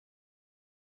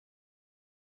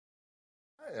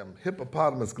I am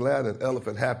hippopotamus glad and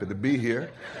elephant happy to be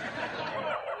here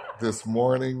this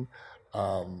morning.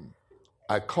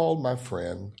 I called my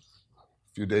friend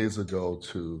a few days ago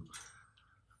to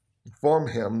inform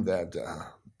him that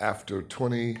after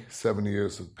 27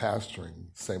 years of pastoring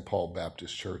St. Paul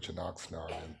Baptist Church in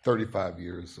Oxnard and 35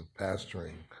 years of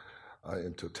pastoring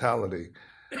in totality,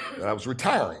 that I was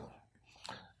retiring.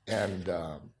 And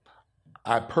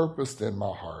I purposed in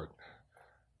my heart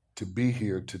to be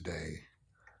here today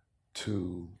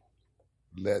to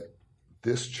let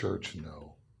this church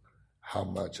know how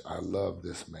much I love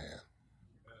this man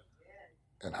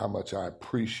and how much I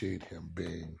appreciate him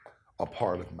being a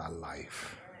part of my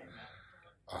life.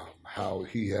 How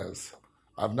he has,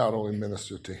 I've not only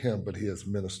ministered to him, but he has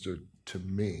ministered to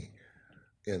me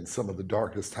in some of the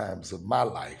darkest times of my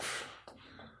life.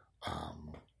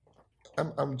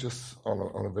 I'm just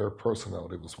on a very personal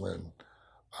note. It was when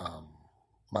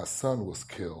my son was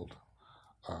killed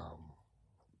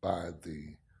by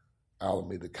the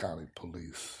Alameda County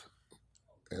Police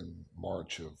in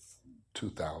March of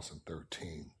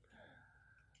 2013.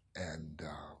 And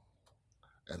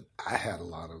I had a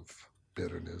lot of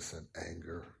bitterness and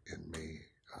anger in me,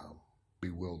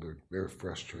 bewildered, very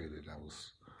frustrated. I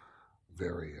was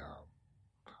very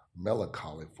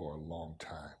melancholy for a long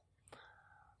time.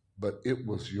 But it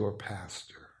was your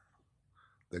pastor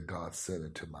that God sent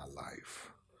into my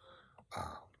life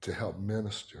to help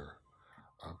minister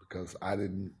because I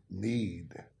didn't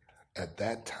need, at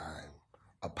that time,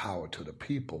 a power to the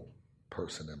people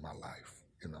person in my life,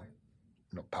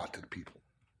 power to the people.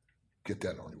 Get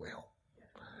that on your way home.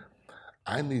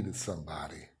 I needed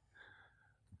somebody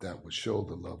that would show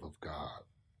the love of God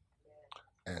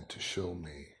and to show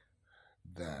me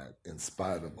that in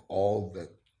spite of all that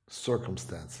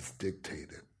circumstances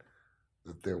dictated,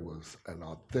 that there was an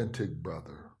authentic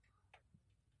brother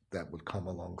that would come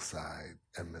alongside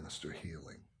and minister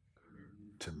healing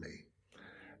to me.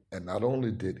 And not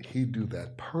only did he do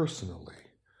that personally,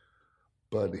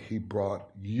 but he brought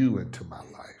you into my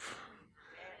life.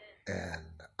 And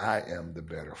I am the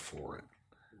better for it.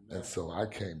 And so I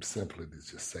came simply to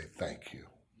just say thank you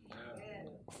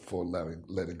for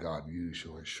letting God use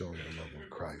you and showing the love of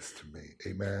Christ to me.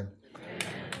 Amen.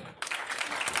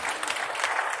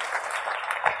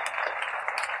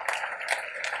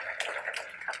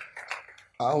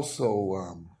 I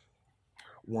also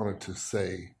wanted to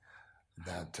say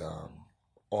that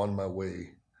on my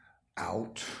way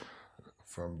out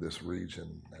from this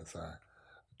region as I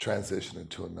transition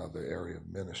into another area of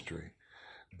ministry,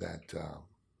 that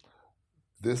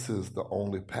this is the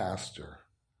only pastor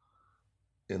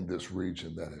in this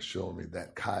region that has shown me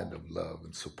that kind of love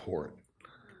and support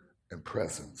and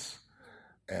presence.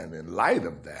 And in light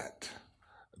of that,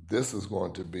 this is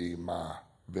going to be my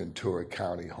Ventura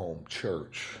County home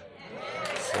church.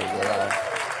 So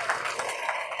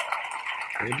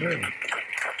amen.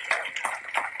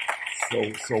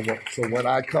 So when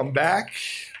I come back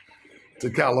to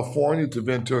California, to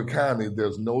Ventura County,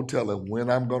 there's no telling when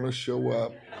I'm going to show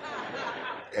up.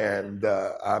 And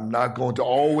I'm not going to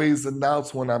always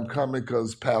announce when I'm coming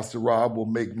because Pastor Rob will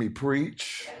make me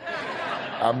preach.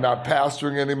 I'm not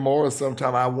pastoring anymore.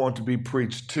 Sometimes I want to be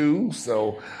preached to.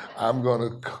 So I'm going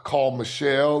to call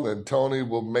Michelle, and Tony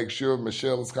will make sure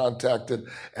Michelle is contacted.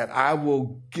 And I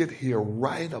will get here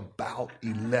right about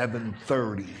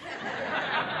 11:30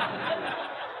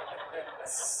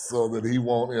 so that he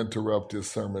won't interrupt his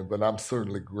sermon. But I'm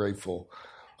certainly grateful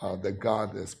that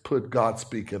God has put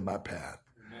Godspeak in my path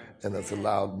and has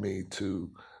allowed me to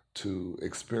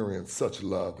experience such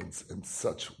love and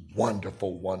such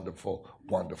wonderful, wonderful,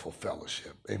 wonderful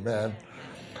fellowship. Amen.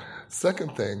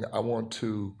 Second thing I want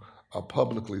to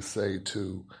publicly say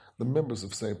to the members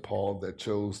of St. Paul that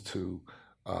chose to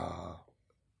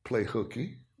play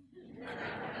hooky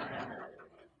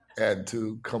and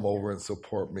to come over and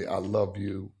support me. I love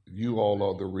you. You all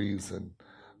are the reason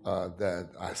that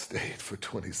I stayed for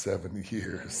 27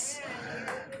 years.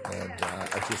 And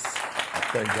I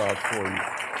thank God for you.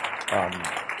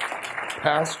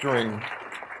 Pastoring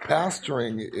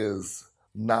is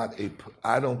not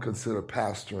I don't consider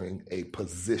pastoring a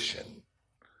position.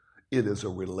 It is a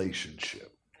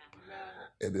relationship.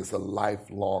 It is a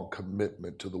lifelong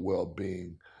commitment to the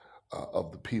well-being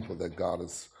of the people that God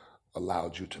has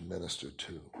allowed you to minister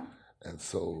to. And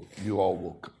so you all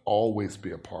will always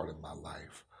be a part of my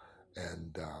life.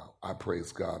 And I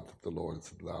praise God that the Lord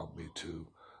has allowed me to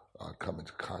come in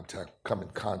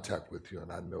contact with you,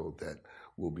 and I know that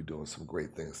we'll be doing some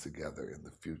great things together in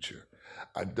the future.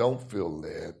 I don't feel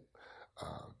led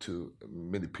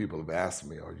many people have asked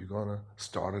me, are you going to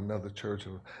start another church?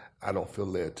 I don't feel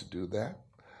led to do that.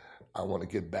 I want to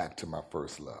get back to my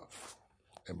first love.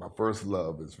 And my first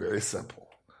love is very simple: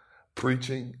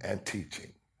 preaching and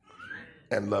teaching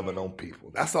and loving on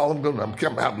people. That's all I'm doing. I'm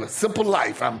having a simple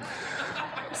life.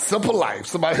 Simple life.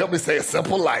 Somebody help me say a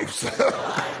simple life.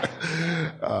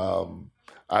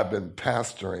 I've been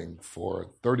pastoring for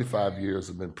 35 years.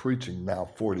 I've been preaching now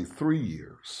 43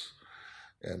 years.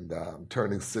 And I'm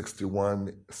turning 62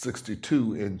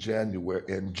 in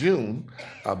June.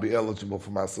 I'll be eligible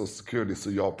for my Social Security, so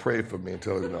y'all pray for me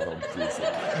until you know I'm through.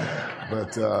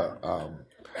 But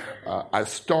I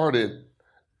started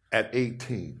at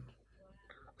 18.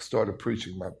 Started preached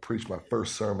my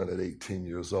first sermon at 18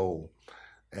 years old.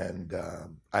 And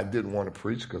I didn't want to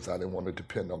preach because I didn't want to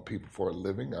depend on people for a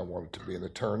living. I wanted to be an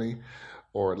attorney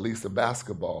or at least a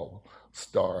basketball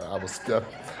star. I was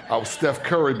Steph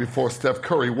Curry before Steph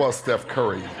Curry was Steph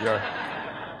Curry. Yeah.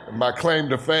 My claim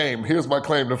to fame, here's my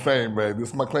claim to fame, man. This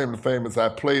is my claim to fame is I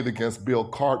played against Bill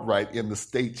Cartwright in the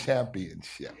state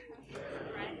championship.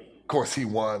 Of course, he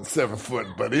won 7 foot,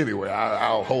 but anyway,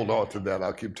 I'll hold on to that.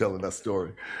 I'll keep telling that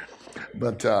story.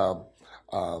 But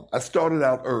I started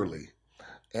out early.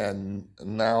 And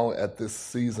now at this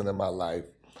season in my life,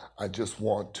 I just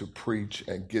want to preach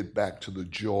and get back to the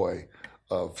joy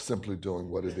of simply doing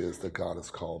what it is that God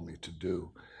has called me to do.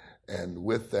 And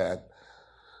with that,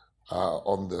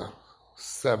 on the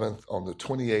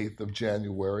 28th of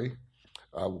January,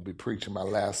 I will be preaching my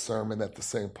last sermon at the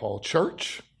St. Paul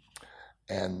Church,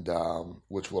 and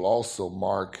which will also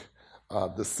mark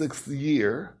the 6th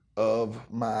year of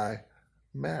my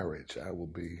marriage. I will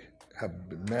have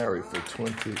been married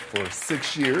for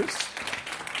 6 years,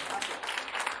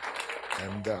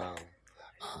 and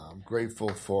I'm grateful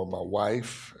for my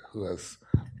wife, who has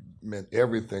meant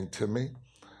everything to me.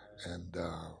 And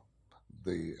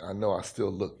I know I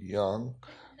still look young,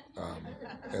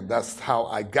 and that's how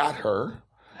I got her.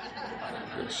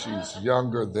 She's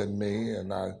younger than me,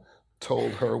 and I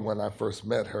told her when I first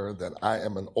met her that I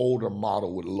am an older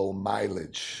model with low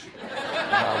mileage.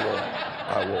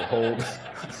 I will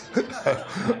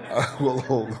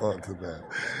hold on to that.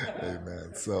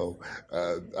 Amen. So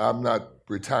I'm not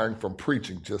retiring from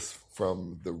preaching, just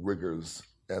from the rigors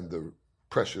and the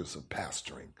pressures of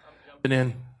pastoring.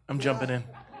 I'm jumping in.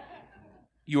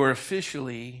 You are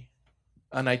officially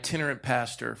an itinerant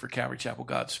pastor for Calvary Chapel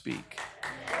Godspeak.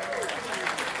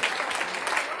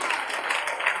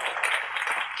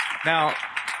 Now,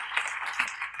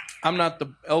 I'm not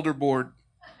the elder board.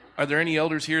 Are there any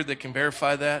elders here that can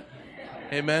verify that?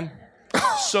 Amen?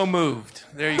 So moved.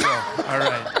 There you go. All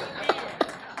right.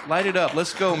 Light it up.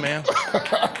 Let's go, man.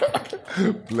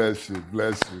 Bless you,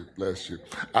 bless you, bless you.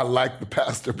 I like the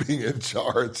pastor being in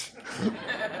charge.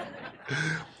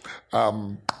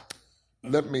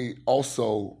 Let me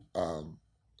also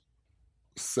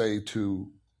say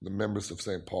to the members of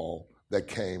St. Paul that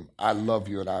came, I love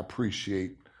you and I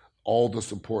appreciate all the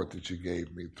support that you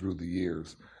gave me through the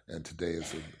years. And today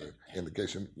is an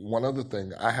indication. One other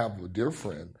thing, I have a dear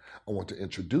friend I want to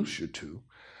introduce you to,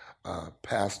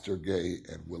 Pastor Gay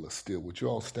and Willis Steele. Would you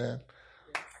all stand?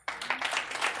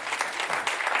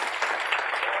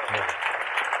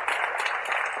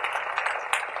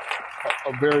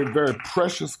 A very, very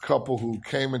precious couple who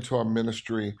came into our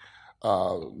ministry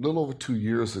a little over 2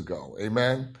 years ago.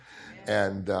 Amen?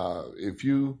 And if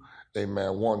you,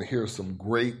 amen, want to hear some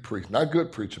great preaching, not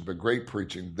good preaching, but great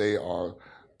preaching, they are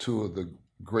two of the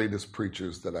greatest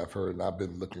preachers that I've heard, and I've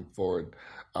been looking forward.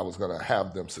 I was going to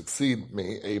have them succeed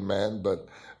me, amen, but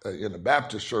in the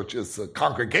Baptist church, it's a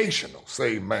congregational,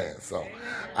 say amen. So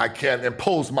I can't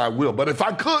impose my will, but if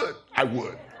I could, I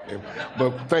would.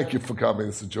 But thank you for coming.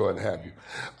 It's a joy to have you.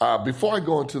 Before I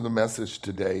go into the message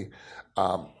today,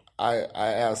 I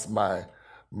asked my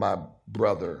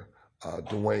brother,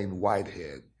 Dwayne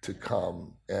Whitehead, to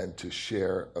come and to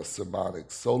share a sermonic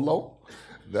solo.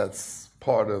 That's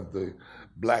part of the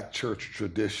Black church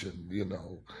tradition,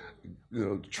 because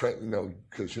you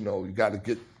got to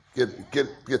get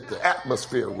the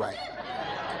atmosphere right.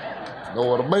 Know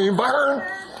what I mean, Vern?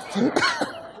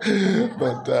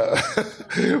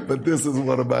 But this is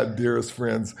one of my dearest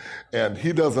friends, and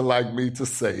he doesn't like me to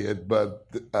say it, but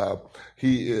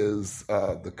he is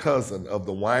the cousin of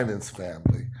the Winans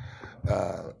family,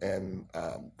 and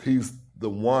he's the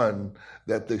one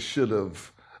that they should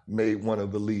have made one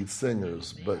of the lead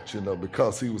singers, but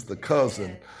because he was the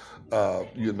cousin, the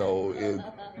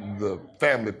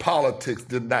family politics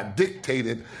did not dictate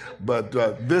it, but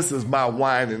this is my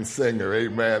whining singer,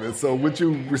 amen. And so would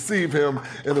you receive him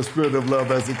in a spirit of love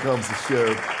as he comes to share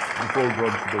before we go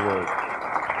into the word?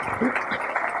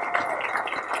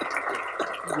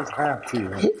 You just have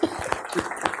to.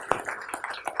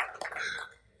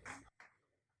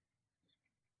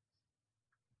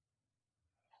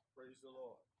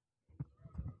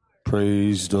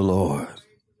 Praise the Lord.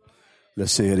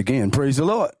 Let's say it again. Praise the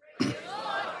Lord.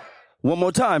 One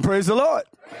more time. Praise the Lord.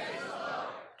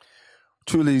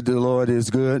 Truly, the Lord is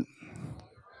good.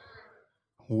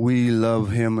 We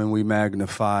love him and we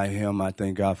magnify him. I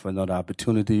thank God for another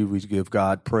opportunity. We give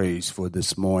God praise for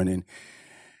this morning,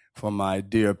 for my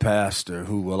dear pastor,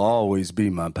 who will always be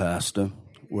my pastor,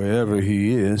 wherever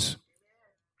he is.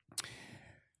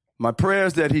 My prayer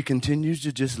is that he continues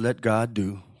to just let God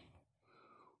do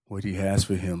what he has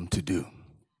for him to do.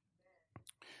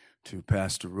 To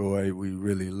Pastor Roy, we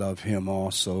really love him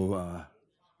also.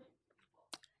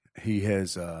 He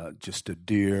has just a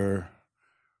dear,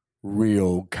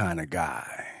 real kind of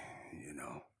guy, you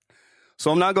know.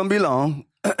 So I'm not going to be long.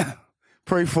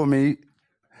 Pray for me.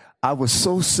 I was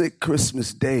so sick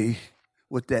Christmas Day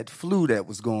with that flu that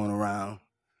was going around.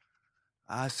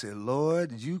 I said,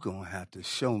 Lord, you going to have to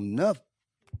show enough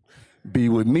be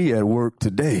with me at work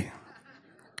today.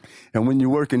 And when you're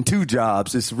working two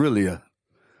jobs, it's really a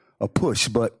push.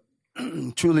 But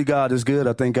truly, God is good.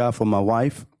 I thank God for my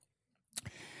wife,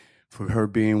 for her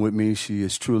being with me. She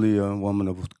is truly a woman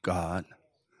of God.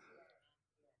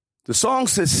 The song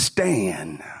says,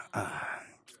 Stand.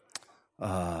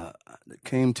 It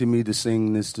came to me to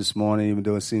sing this morning, even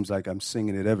though it seems like I'm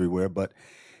singing it everywhere. But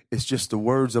it's just the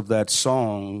words of that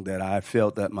song that I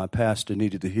felt that my pastor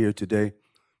needed to hear today,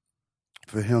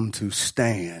 for him to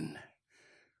stand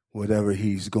whatever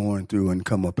he's going through and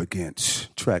come up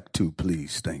against. Track 2,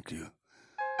 please. Thank you.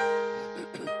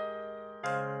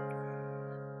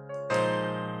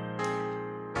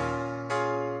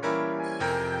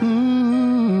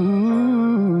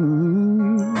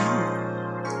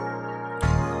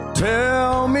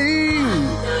 Tell me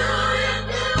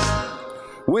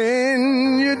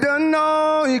when you done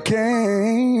all you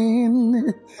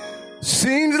can.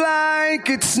 Seems like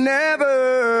it's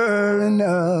never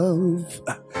enough.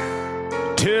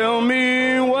 Tell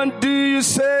me, what do you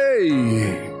say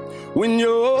when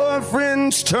your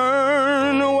friends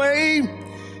turn away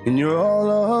and you're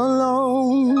all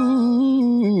alone?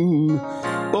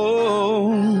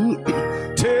 Oh,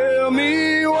 tell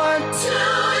me what.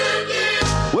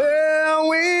 Well,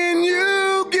 when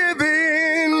you give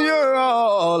in your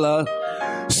all,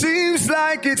 seems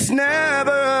like it's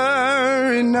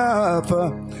never enough.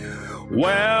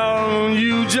 Well,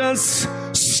 you just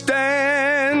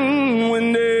stand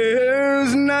when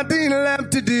there's nothing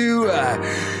left to do.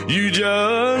 You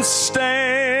just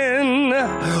stand,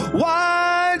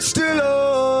 watch the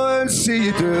Lord see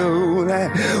you through.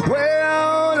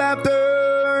 Well,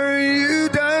 after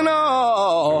you've done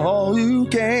all you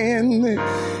can,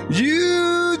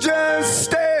 you just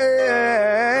stand.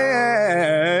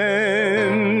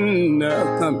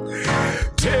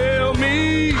 Tell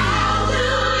me,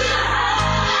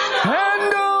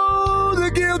 handle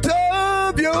the guilt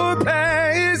of your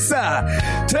past.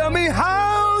 Tell me,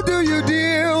 how do you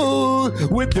deal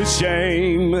with the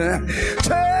shame?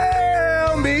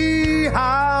 Tell me,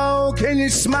 how can you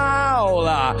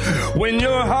smile when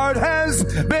your heart has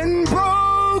been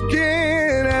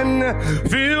broken and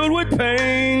filled with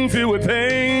pain, filled with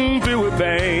pain, filled with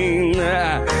pain?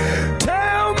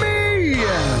 Tell me,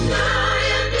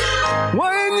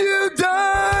 when you've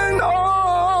done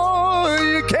all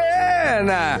you can,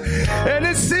 and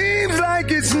it seems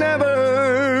like it's never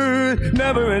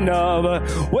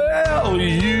enough. Well,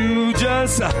 you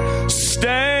just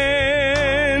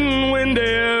stand when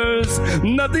there's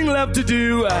nothing left to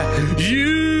do.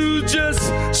 You just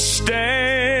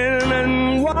stand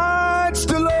and watch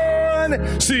the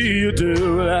Lord see you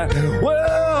do.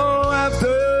 Well,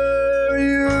 after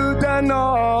you've done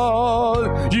all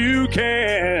you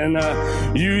can,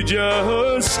 you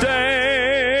just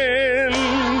stand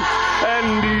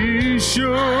and be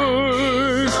sure.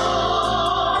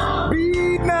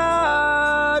 Be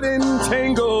not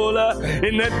entangled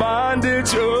in that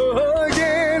bondage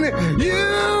again.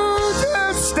 You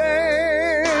just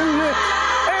stand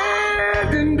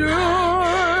and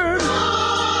endure.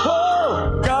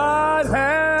 Oh, God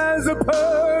has a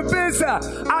purpose.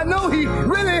 I know he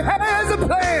really has a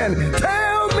plan.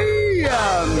 Tell me,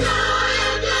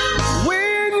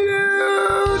 when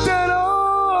you've done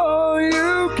all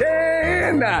you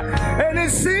can, and it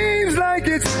seems like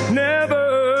it's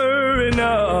never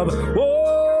enough.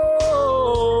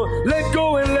 Oh, let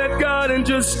go and let God and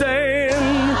just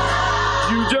stand.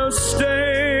 You just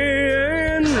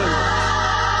stand.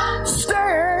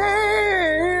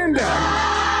 Stand.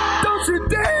 Don't you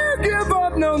dare give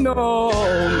up, no.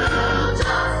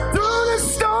 Through the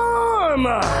storm,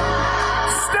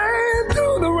 stand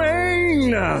through the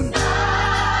rain,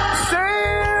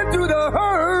 stand through the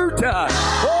hurt.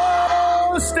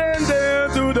 Oh, stand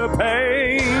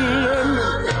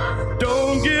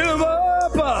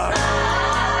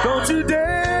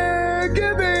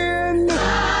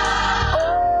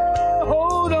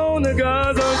on to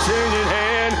God's unchanging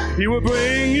hand. He will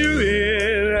bring you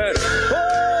in.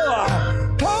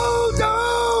 Oh, hold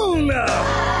on.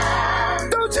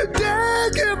 Don't you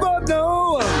dare give up,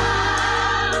 no.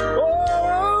 Oh,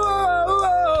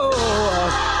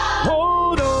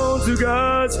 hold on to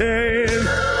God's hand.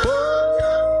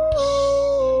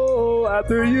 Oh,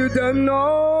 after you've done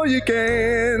all you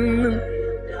can.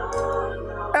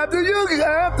 After you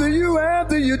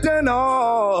done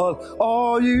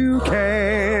all you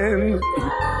can.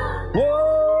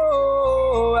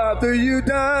 Whoa, after you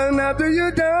done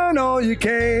all you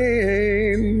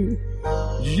can.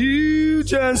 You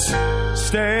just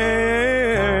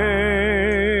stand.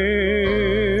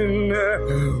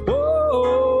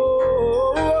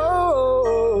 Whoa,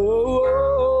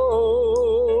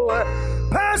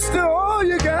 Pastor, all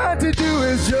you got to do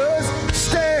is just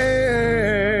stand.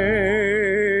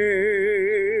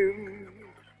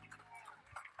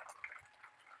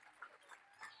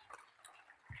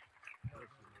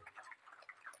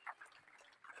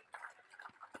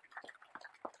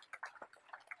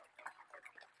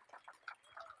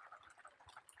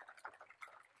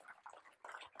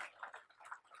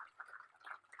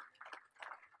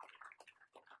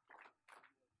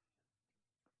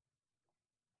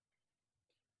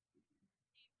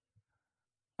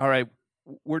 All right,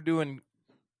 we're doing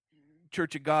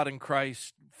Church of God in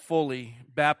Christ fully,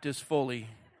 Baptist fully.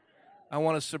 I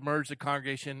want to submerge the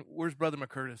congregation. Where's Brother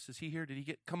McCurtis? Is he here? Did he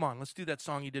get? Come on, let's do that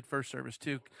song you did first service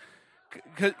too.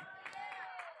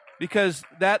 Because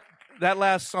that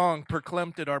last song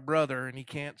perclempted our brother, and he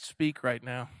can't speak right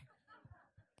now.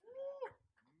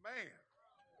 Man,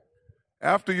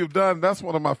 after you've done, that's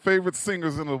one of my favorite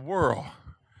singers in the world.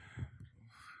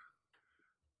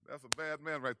 That's a bad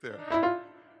man right there.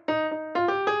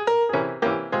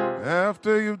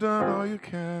 After you've done all you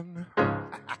can.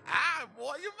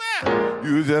 Boy, you mad.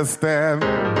 You just stand.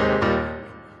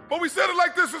 But we said it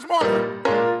like this morning.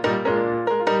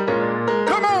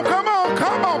 Come on, come on,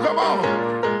 come on, come on.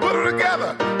 Put it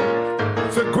together.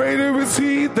 So greater is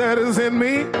he that is in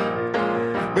me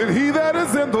than he that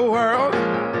is in the world.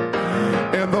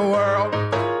 In the world.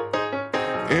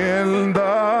 In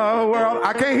the world.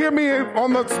 I can't hear me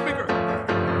on the speaker.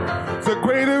 So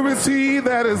greater is he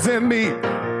that is in me.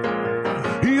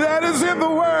 He that is in the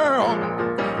world,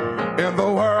 in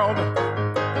the world,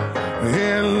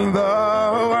 in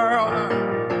the world.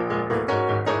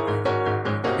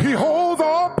 He holds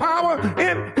all power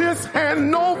in his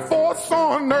hand. No force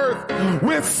on earth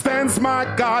withstands my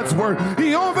God's word.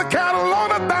 He owns the cattle on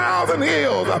 1,000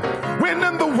 hills. Wind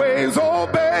and the waves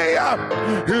obey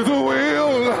his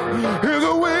will, his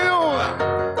will.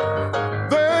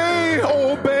 They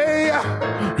obey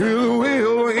his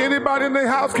will. Anybody in the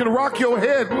house can rock your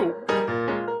head.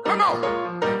 Come on.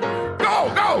 Go,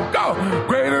 go, go.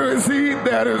 Greater is he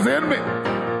that is in me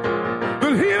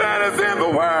than he that is in the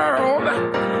world.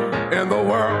 In the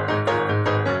world.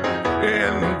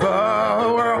 In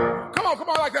the world. Come on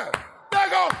like that. There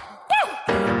you go. Woo.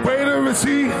 Greater is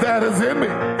he that is in me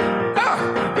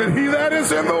than he that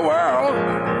is in the world.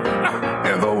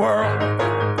 In the world.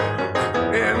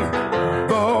 In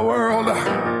the world.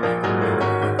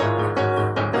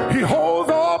 He holds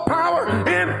all power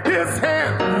in his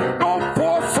hand. No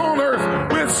force on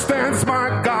earth withstands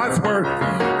my God's word.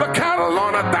 The cattle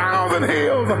on 1,000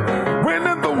 hills, wind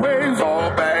and the waves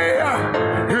obey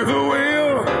his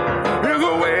will, his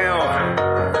will.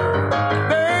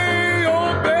 They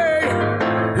obey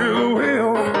his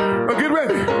will. Now get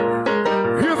ready.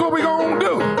 Here's what we're going to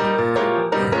do.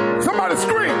 Somebody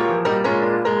scream.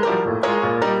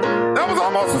 That was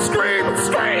almost a scream.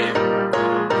 Scream.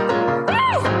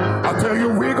 I tell you,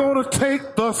 we're going to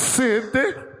take the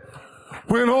city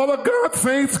when all the God's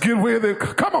saints get with it.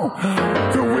 Come on.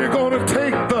 So we're going to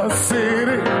take the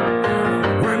city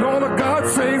when all the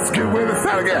God's saints get with it.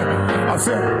 Say it again. I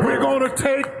said, we're going to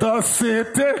take the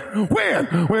city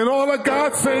when all the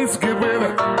God's saints get with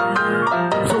it.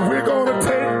 So we're going to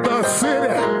take the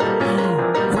city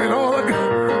when all the...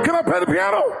 Can I play the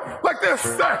piano? Like this.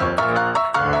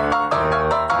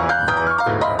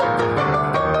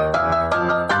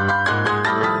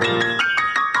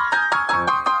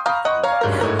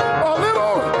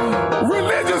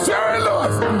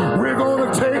 We're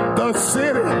gonna take the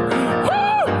city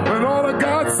when all the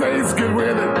God's saints get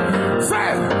with it.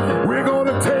 Say, we're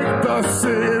gonna take the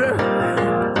city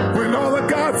when all the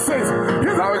God's saints.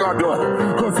 Here's how we're gonna do it.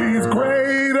 Because he's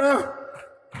greater.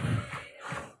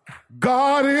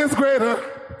 God is greater.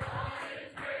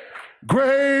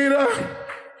 Greater.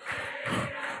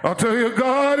 I'll tell you,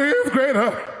 God is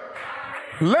greater.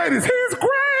 Ladies, he's greater.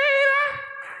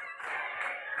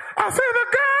 I say the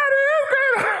God is greater.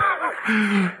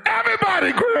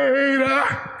 Anybody greater?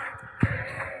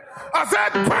 I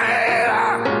said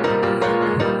greater.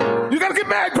 You gotta get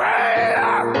mad,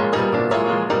 greater.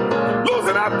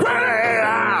 Losing up,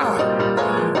 greater.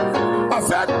 I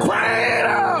said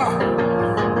greater.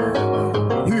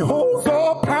 He holds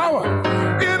all power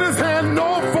in his hand.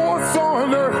 No force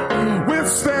on earth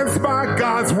withstands by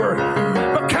God's word.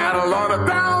 The cattle on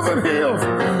 1,000 hills.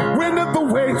 When did the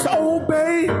waves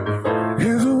obey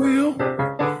his will?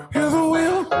 His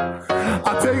will.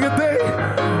 I tell you, they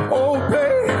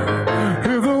obey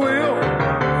his will.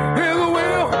 His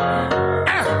will.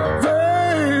 And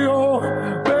they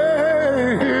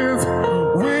obey his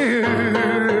will.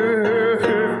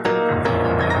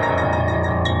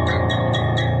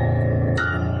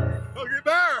 Look at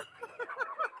there.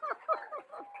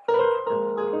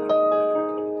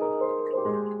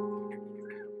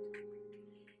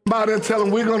 Somebody tell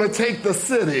him we're going to take the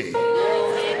city.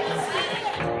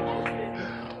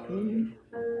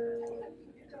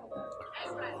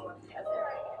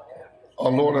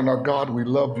 Our Lord and our God, we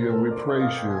love you and we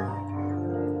praise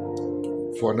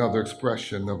you for another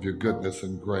expression of your goodness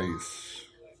and grace.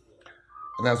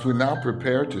 And as we now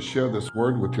prepare to share this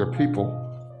word with your people,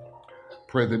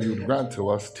 pray that you would grant to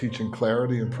us teaching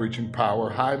clarity and preaching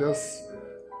power. Hide us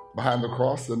behind the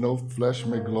cross that no flesh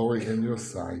may glory in your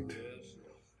sight.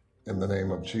 In the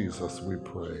name of Jesus, we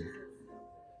pray.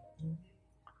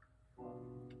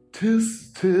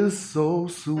 'Tis so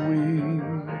sweet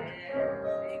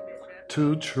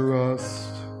to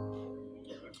trust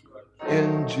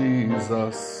in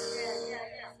Jesus,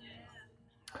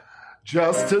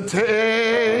 just to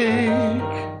take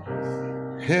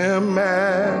him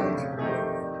at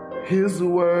his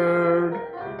word,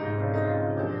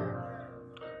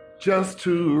 just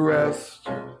to rest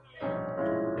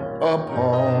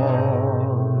upon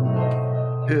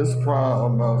his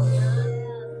promise,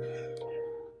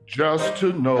 just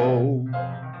to know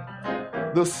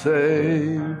the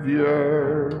Savior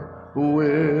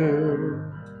will.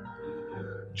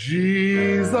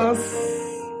 Jesus,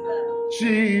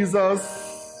 Jesus,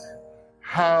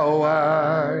 how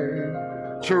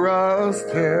I trust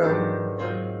him,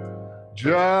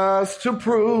 just to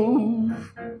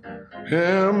prove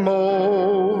him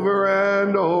over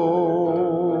and over.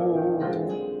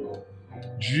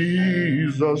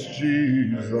 Jesus,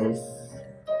 Jesus,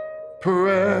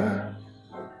 precious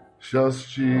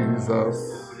Jesus.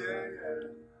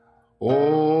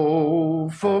 Oh,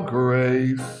 for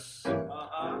grace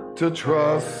to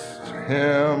trust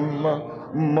him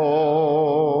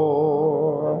more,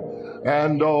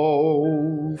 and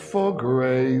oh, for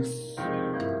grace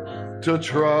to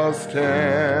trust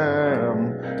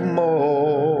him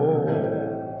more.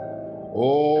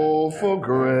 Oh, for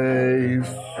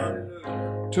grace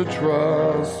to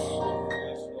trust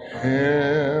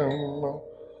him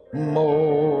more.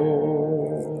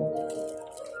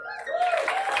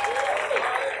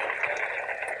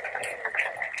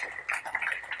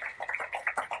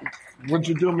 Would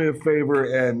you do me a favor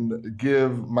and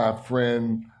give my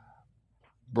friend,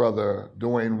 Brother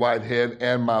Dwayne Whitehead,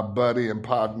 and my buddy and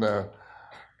partner,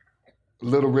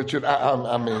 Little Richard,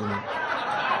 I mean...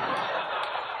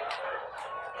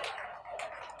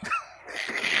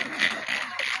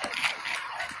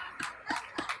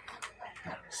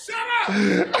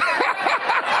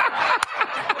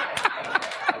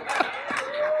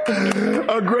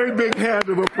 a great big hand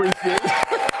of appreciation.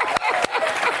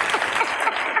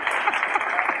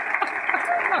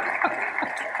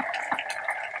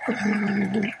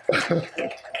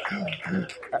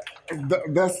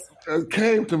 That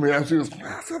came to me as she was,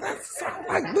 I said, that sounds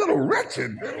like Little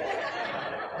Richard.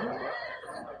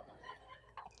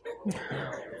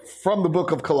 From the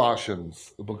book of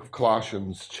Colossians,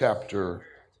 chapter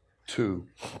 2.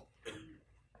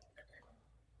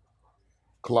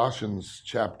 Colossians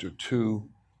chapter 2,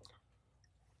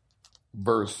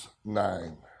 verse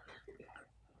 9.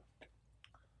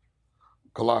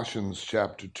 Colossians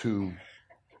chapter 2,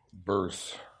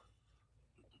 verse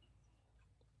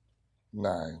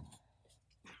 9.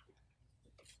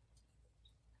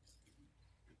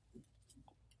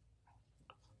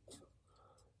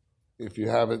 If you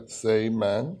have it, say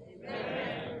amen.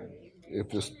 Amen.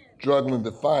 If you're struggling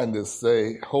to find this,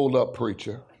 say, hold up,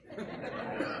 preacher.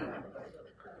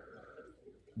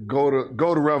 Go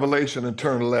to Revelation and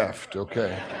turn left,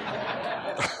 okay?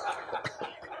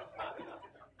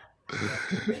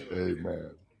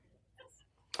 Amen.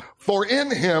 For in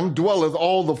him dwelleth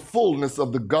all the fullness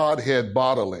of the Godhead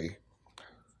bodily,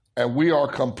 and we are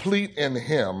complete in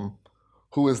him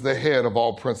who is the head of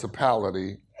all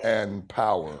principality and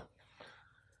power.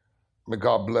 May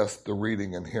God bless the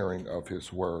reading and hearing of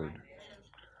his word.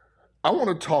 I want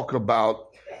to talk about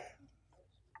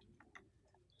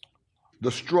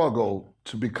the struggle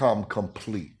to become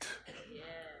complete.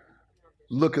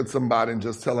 Look at somebody and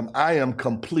just tell them, I am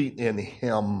complete in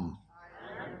him.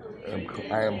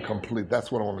 I am complete.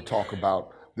 That's what I want to talk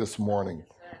about this morning.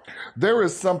 There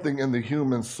is something in the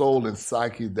human soul and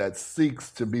psyche that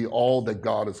seeks to be all that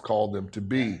God has called them to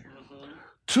be,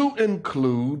 to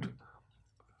include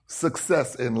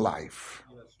success in life.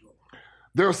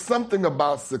 There's something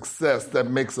about success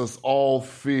that makes us all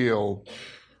feel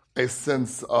a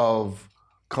sense of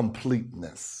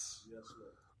completeness.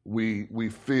 We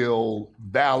feel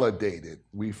validated.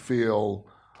 We feel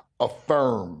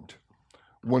affirmed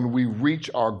when we reach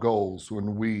our goals,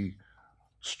 when we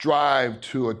strive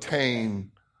to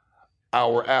attain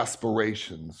our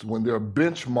aspirations, when there are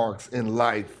benchmarks in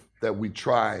life that we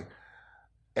try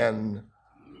and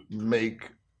make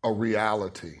a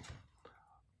reality.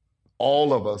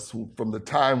 All of us, from the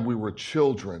time we were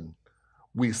children,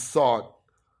 we sought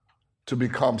to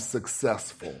become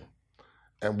successful.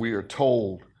 And we are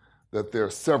told that there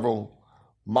are several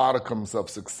modicums of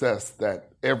success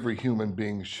that every human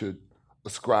being should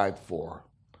ascribe for: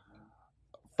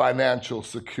 financial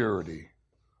security,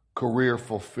 career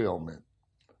fulfillment,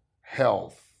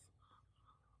 health,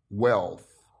 wealth,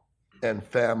 and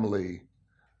family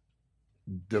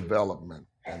development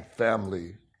and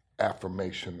family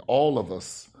affirmation. All of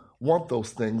us want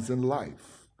those things in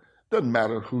life. Doesn't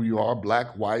matter who you are,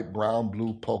 black, white, brown,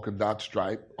 blue, polka dot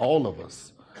stripe. All of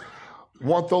us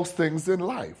want those things in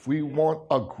life. We want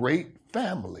a great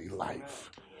family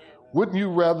life. Wouldn't you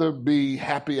rather be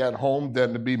happy at home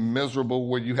than to be miserable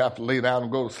where you have to lay down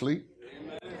and go to sleep?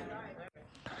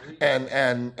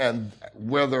 And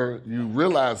whether you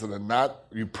realize it or not,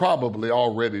 you probably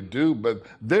already do, but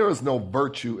there is no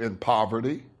virtue in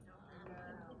poverty.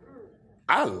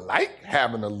 I like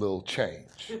having a little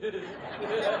change.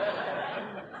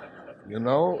 You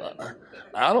know,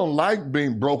 I don't like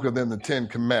being broker than the Ten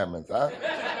Commandments. I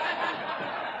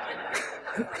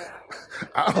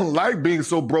don't like being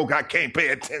so broke I can't pay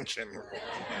attention.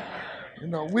 You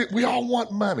know, we all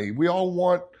want money. We all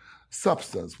want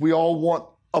substance. We all want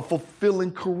a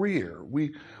fulfilling career.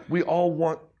 We all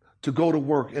want to go to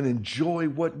work and enjoy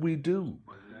what we do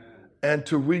and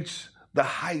to reach the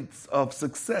heights of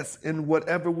success in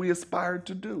whatever we aspire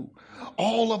to do.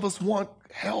 All of us want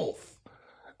health.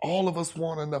 All of us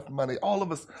want enough money. All of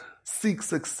us seek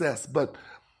success. But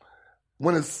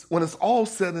when it's all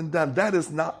said and done, that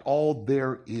is not all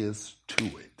there is to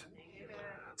it.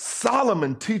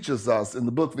 Solomon teaches us in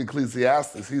the book of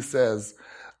Ecclesiastes, he says,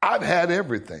 I've had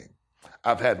everything.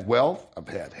 I've had wealth. I've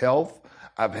had health.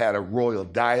 I've had a royal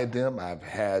diadem. I've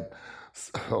had,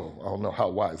 I don't know how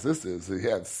wise this is. He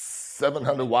had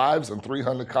 700 wives and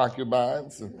 300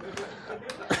 concubines.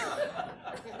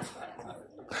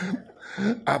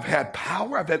 I've had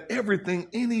power. I've had everything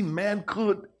any man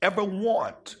could ever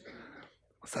want.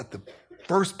 Was that the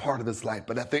first part of his life?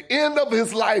 But at the end of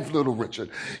his life, little Richard,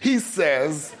 he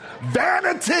says,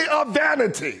 vanity of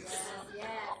vanities.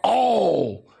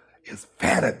 All is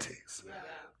vanities.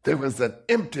 There is an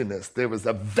emptiness. There is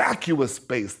a vacuous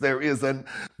space. There is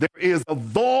a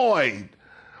void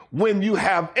when you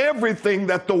have everything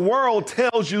that the world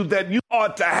tells you that you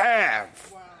ought to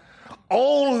have.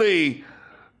 Only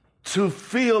to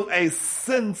feel a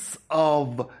sense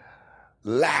of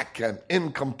lack and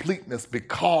incompleteness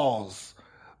because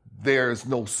there's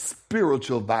no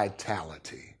spiritual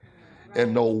vitality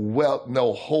and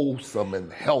no wholesome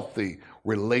and healthy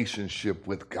relationship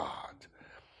with God.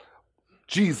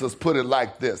 Jesus put it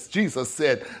like this. Jesus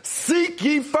said, seek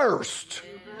ye first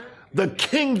the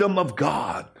kingdom of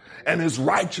God and his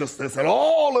righteousness, and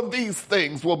all of these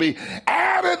things will be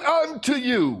added unto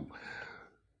you.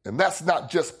 And that's not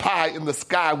just pie in the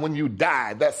sky when you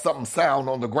die. That's something sound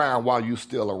on the ground while you're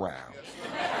still around.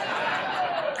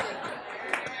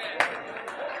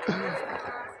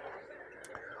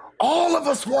 All of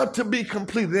us want to be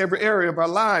complete in every area of our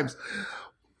lives.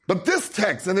 But this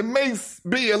text, and it may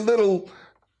be a little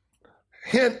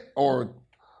hint or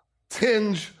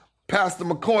tinge, Pastor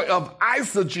McCoy, of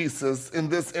eisegesis in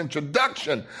this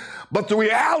introduction, but the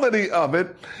reality of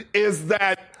it is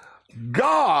that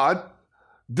God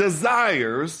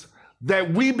desires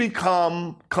that we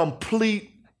become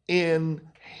complete in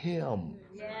him.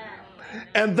 Yeah.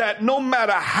 And that no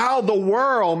matter how the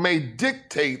world may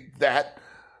dictate that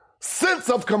sense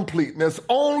of completeness,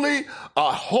 only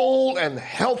a whole and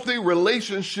healthy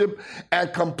relationship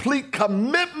and complete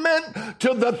commitment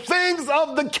to the things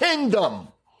of the kingdom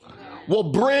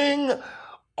will bring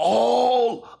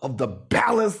all of the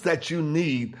balance that you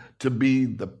need to be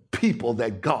the people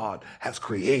that God has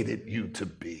created you to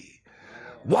be.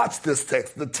 Watch this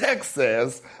text. The text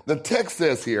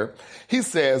says here, he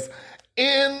says,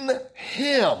 in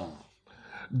him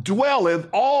dwelleth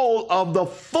all of the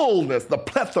fullness, the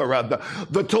plethora,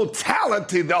 the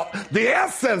totality, the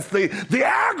essence, the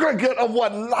aggregate of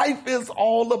what life is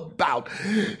all about.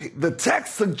 The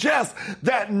text suggests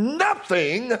that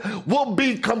nothing will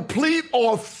be complete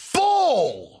or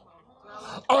full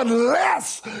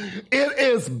unless it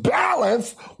is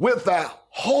balanced with a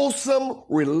wholesome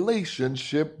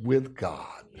relationship with God.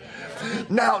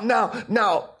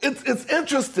 Now, it's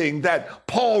interesting that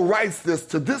Paul writes this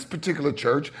to this particular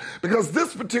church because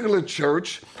this particular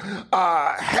church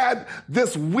had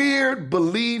this weird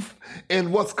belief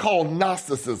in what's called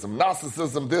Gnosticism.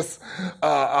 Gnosticism, this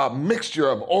mixture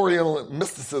of Oriental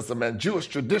mysticism and Jewish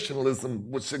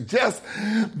traditionalism, would suggest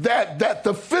that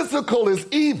the physical is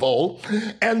evil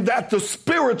and that the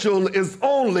spiritual is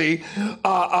only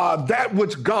that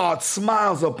which God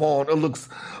smiles upon or looks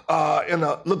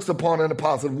upon in a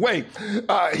positive way.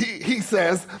 He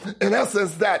says, in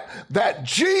essence, that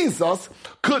Jesus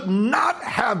could not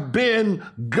have been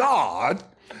God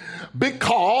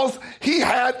because he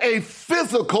had a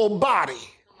physical body.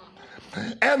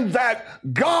 And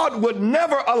that God would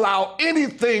never allow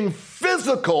anything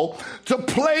physical to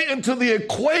play into the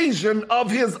equation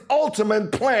of his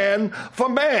ultimate plan for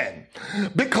man.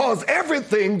 Because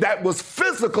everything that was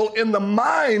physical in the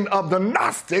mind of the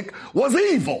Gnostic was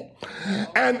evil.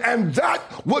 And that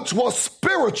which was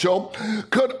spiritual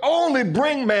could only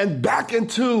bring man back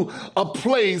into a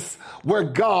place where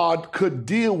God could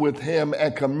deal with him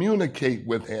and communicate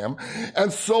with him.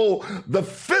 And so the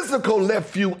physical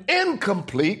left you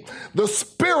incomplete. The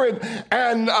spirit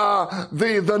and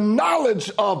the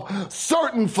knowledge of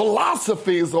certain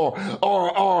philosophies or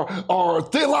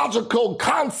theological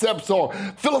concepts or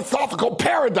philosophical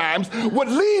paradigms would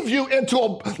lead you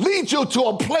to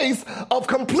a place of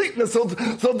completeness.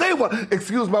 So they were,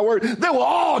 excuse my word, they were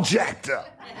all jacked up.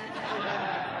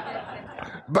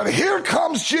 But here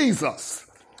comes Jesus.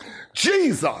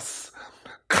 Jesus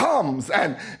comes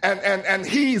and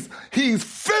he's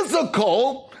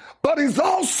physical, but he's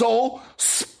also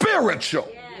spiritual.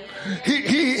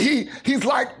 He's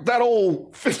like that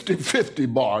old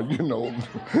 50-50 bar, you know.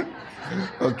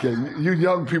 Okay, you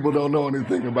young people don't know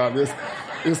anything about this.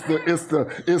 It's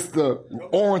the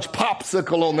orange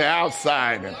popsicle on the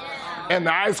outside and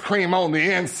the ice cream on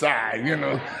the inside, you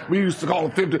know. We used to call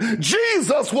it 50.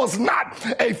 Jesus was not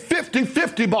a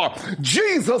 50-50 bar.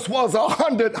 Jesus was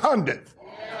 100-100.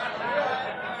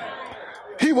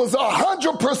 He was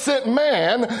 100%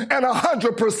 man and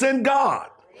 100% God.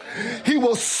 He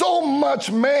was so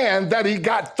much man that he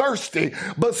got thirsty,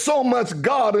 but so much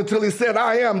God until he said,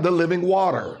 I am the living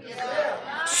water.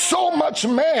 So much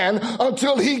man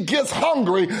until he gets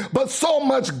hungry, but so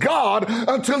much God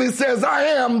until he says, I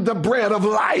am the bread of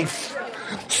life.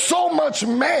 So much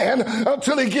man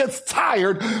until he gets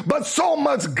tired, but so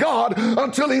much God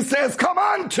until he says, come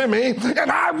unto me and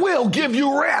I will give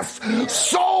you rest.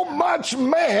 So much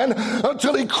man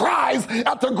until he cries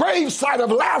at the graveside of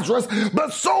Lazarus,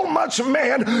 but so much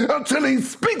man until he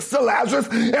speaks to Lazarus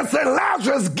and says,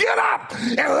 Lazarus, get up.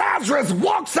 And Lazarus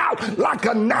walks out like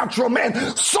a natural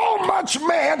man. So much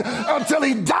man until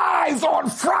he dies on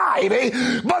Friday,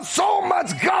 but so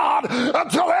much God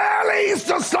until early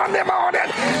Easter Sunday morning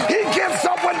he gets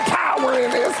up with power in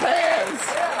his hands.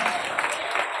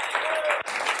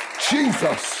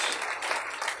 Jesus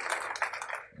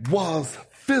was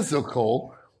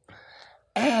physical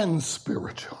and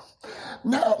spiritual.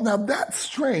 Now that's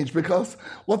strange because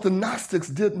what the Gnostics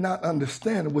did not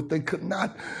understand and what they could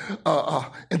not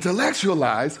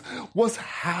intellectualize was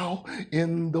how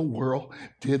in the world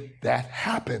did that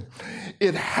happen?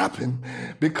 It happened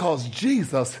because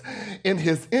Jesus, in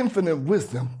his infinite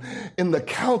wisdom, in the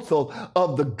council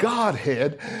of the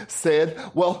Godhead, said,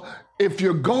 well, if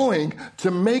you're going to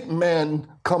make man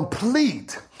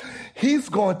complete, he's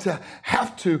going to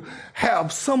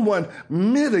have someone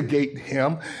mitigate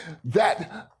him,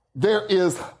 that there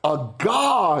is a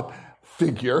God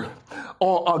figure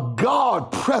or a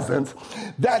God presence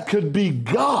that could be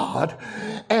God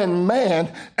and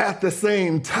man at the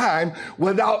same time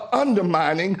without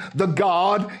undermining the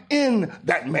God in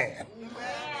that man.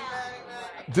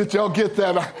 Did y'all get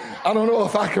that? I don't know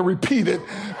if I can repeat it.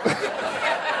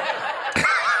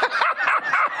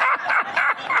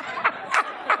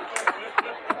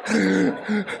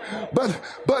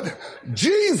 But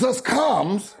Jesus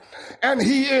comes and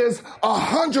he is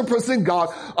 100% God,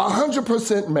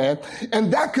 100% man,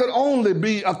 and that could only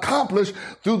be accomplished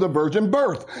through the virgin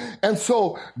birth. And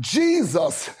so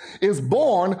Jesus is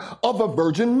born of a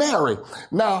Virgin Mary.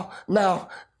 Now,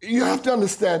 you have to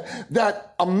understand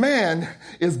that a man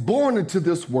is born into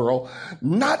this world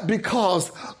not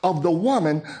because of the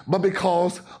woman, but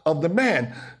because of the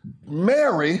man.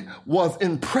 Mary was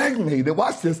impregnated,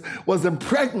 watch this, was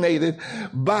impregnated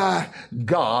by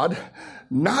God,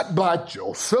 not by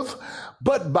Joseph,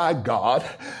 but by God,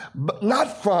 but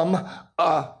not from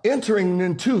entering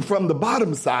into from the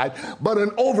bottom side, but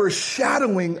an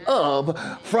overshadowing of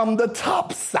from the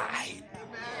top side.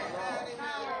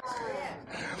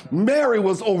 Mary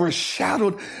was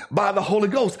overshadowed by the Holy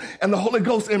Ghost, and the Holy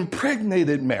Ghost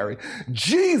impregnated Mary.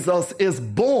 Jesus is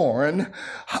born,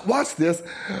 watch this,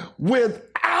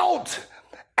 without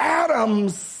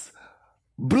Adam's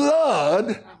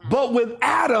blood, but with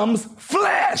Adam's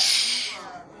flesh.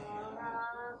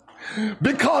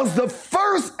 Because the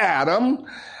first Adam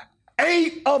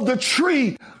ate of the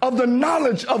tree of the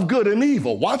knowledge of good and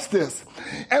evil. Watch this.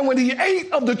 And when he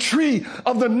ate of the tree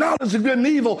of the knowledge of good and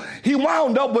evil, he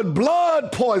wound up with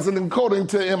blood poisoning, according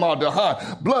to M.R.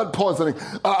 DeHaan. Blood poisoning.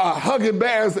 Huggy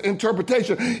Bear's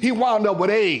interpretation, he wound up with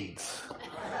AIDS.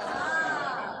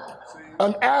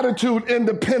 An attitude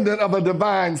independent of a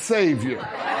divine Savior.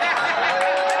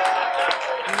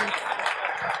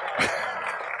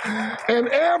 And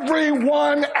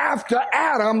everyone after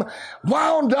Adam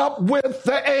wound up with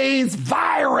the AIDS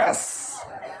virus.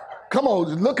 Come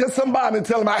on, look at somebody and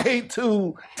tell them, I hate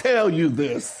to tell you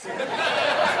this.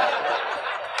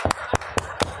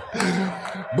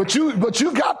 But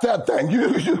you got that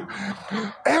thing.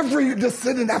 Every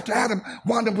descendant after Adam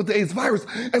wound up with the AIDS virus.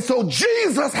 And so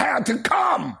Jesus had to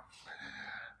come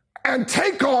and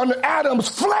take on Adam's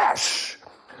flesh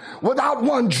without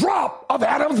one drop of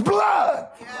Adam's blood.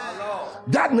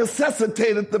 That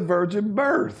necessitated the virgin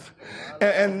birth.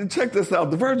 And check this out.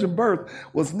 The virgin birth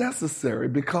was necessary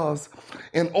because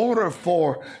in order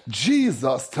for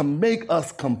Jesus to make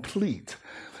us complete,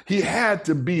 he had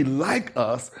to be like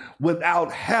us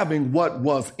without having what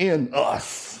was in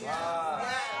us.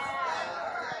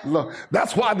 Look,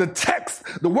 that's why the text,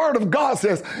 the word of God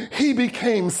says, he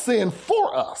became sin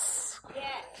for us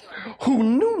who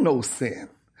knew no sin,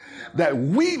 that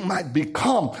we might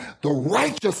become the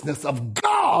righteousness of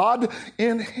God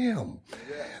in him.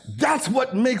 That's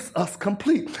what makes us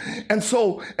complete. And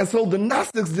so the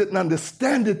Gnostics didn't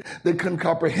understand it. They couldn't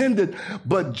comprehend it.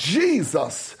 But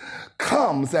Jesus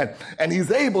comes and he's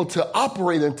able to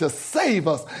operate and to save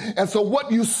us. And so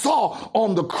what you saw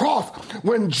on the cross,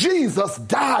 when Jesus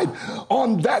died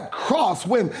on that cross,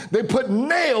 when they put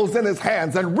nails in his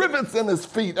hands and rivets in his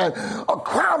feet and a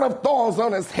crown of thorns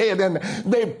on his head, and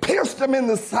they pierced him in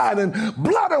the side, and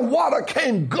blood and water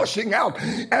came gushing out,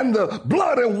 and the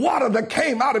blood and water that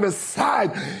came out of his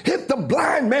side hit the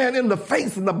blind man in the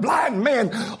face, and the blind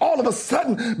man all of a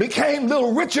sudden became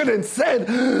little Richard and said,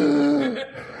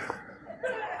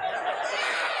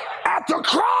 at the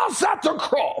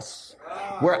cross,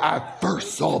 where I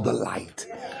first saw the light,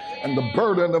 and the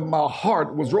burden of my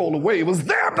heart was rolled away. It was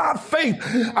there by faith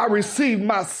I received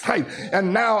my sight,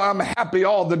 and now I'm happy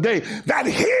all the day. That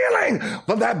healing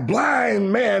for that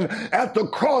blind man at the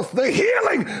cross, the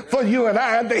healing for you and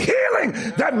I, and the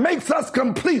healing that makes us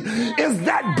complete is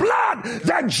that blood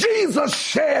that Jesus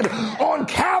shed on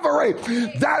Calvary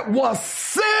that was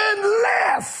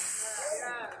sinless.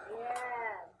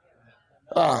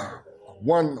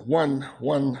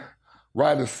 One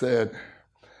writer said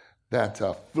that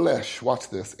flesh, watch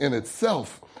this, in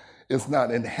itself is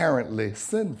not inherently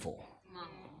sinful.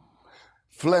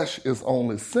 Flesh is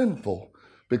only sinful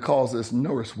because it's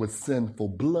nourished with sinful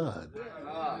blood.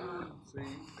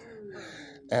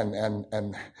 And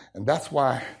that's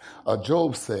why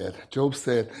Job said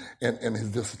in his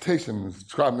dissertation,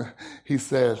 he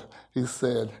said,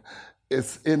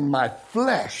 it's in my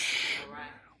flesh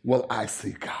will I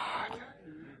see God.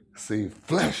 See,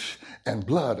 flesh and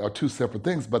blood are two separate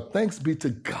things, but thanks be to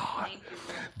God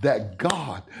that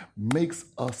God makes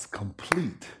us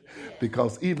complete.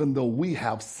 Because even though we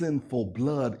have sinful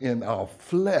blood in our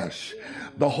flesh,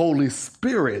 the Holy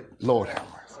Spirit, Lord have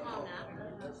mercy,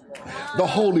 the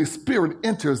Holy Spirit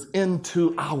enters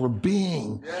into our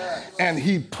being, and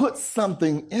he puts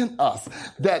something in us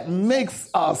that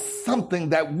makes us something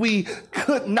that we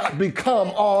could not become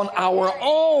on our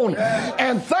own.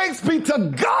 And thanks be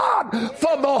to God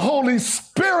for the Holy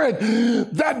Spirit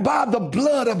that by the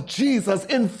blood of Jesus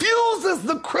infuses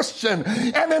the Christian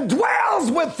and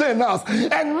indwells within us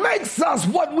and makes us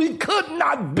what we could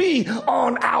not be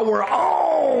on our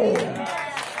own.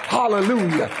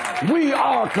 Hallelujah. We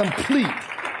are complete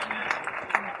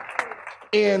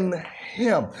in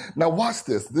him. Now watch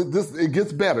this. This it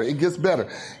gets better. It gets better.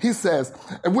 He says,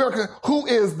 and who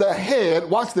is the head,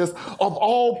 watch this, of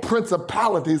all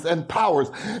principalities and powers.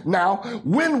 Now,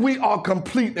 when we are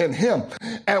complete in him,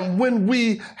 and when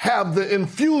we have the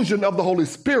infusion of the Holy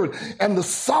Spirit and the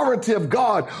sovereignty of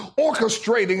God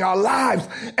orchestrating our lives,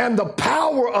 and the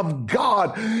power of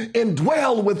God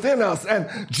indwell within us, and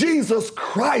Jesus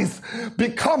Christ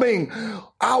becoming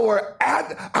our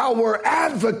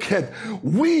advocate,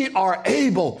 we are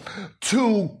able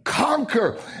to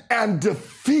conquer and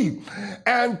defeat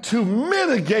and to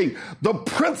mitigate the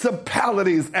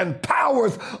principalities and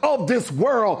powers of this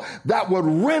world that would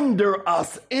render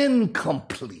us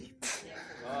incomplete.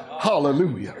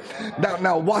 Hallelujah.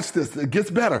 Now watch this. It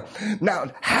gets better.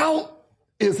 Now, how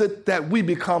is it that we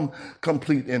become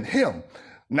complete in him?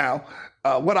 Now,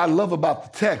 what I love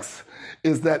about the text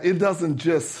is that it doesn't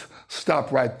just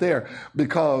stop right there,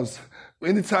 because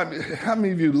anytime, how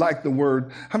many of you like the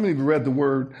word, how many of you read the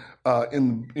word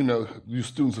you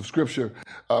students of scripture,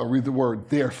 read the word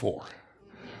therefore?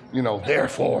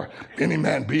 Therefore, if any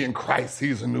man be in Christ,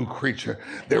 he's a new creature.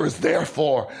 There is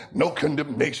therefore no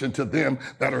condemnation to them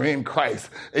that are in Christ.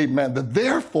 Amen. The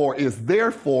therefore is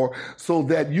therefore so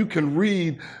that you can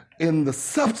read in the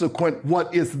subsequent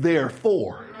what is there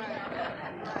for.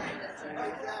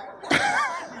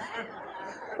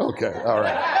 Okay, all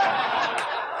right.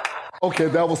 Okay,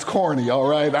 that was corny, all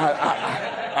right.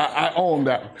 I own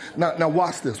that. Now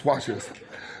watch this, watch this.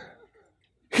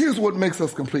 Here's what makes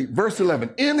us complete. Verse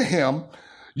 11, in him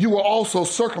you were also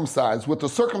circumcised with the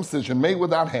circumcision made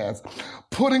without hands,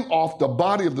 putting off the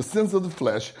body of the sins of the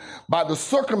flesh by the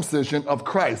circumcision of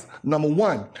Christ. Number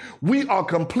one, we are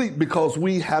complete because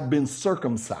we have been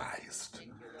circumcised.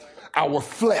 Our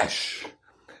flesh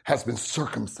has been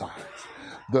circumcised.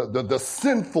 The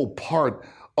sinful part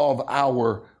of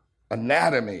our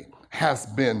anatomy has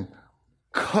been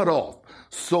cut off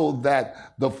so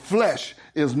that the flesh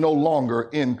is no longer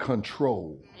in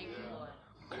control.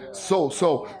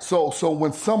 So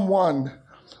when someone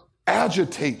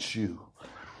agitates you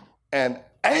and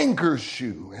angers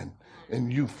you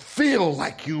and you feel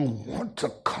like you want to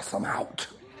cuss them out,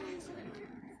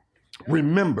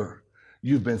 remember,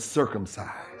 you've been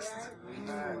circumcised.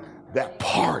 That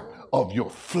part of your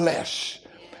flesh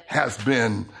has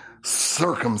been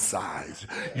circumcised.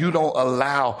 You don't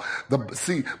allow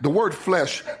the word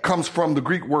flesh comes from the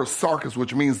Greek word sarkis,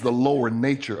 which means the lower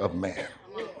nature of man.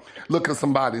 Look at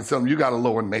somebody and tell them, you got a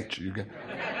lower nature.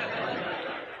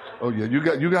 Oh yeah,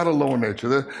 you got a lower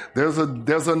nature.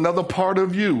 There's another part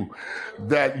of you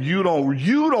that you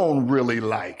don't really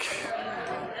like.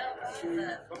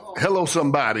 Hello,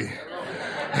 somebody.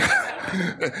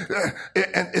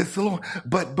 And it's a little,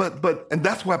 but and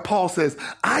that's why Paul says,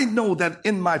 I know that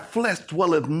in my flesh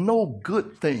dwelleth no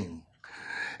good thing.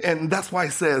 And that's why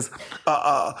he says,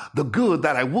 the good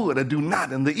that I would, I do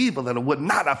not, and the evil that I would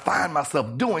not, I find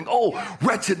myself doing. Oh,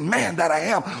 wretched man that I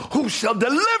am, who shall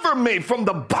deliver me from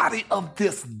the body of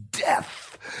this death?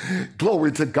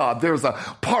 Glory to God. There's a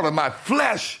part of my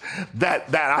flesh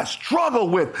that I struggle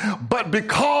with, but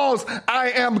because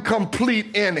I am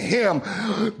complete in him,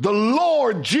 the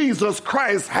Lord Jesus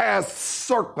Christ has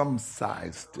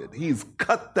circumcised it. He's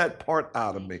cut that part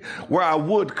out of me. Where I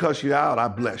would cuss you out, I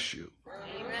bless you.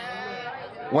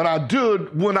 When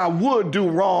I would do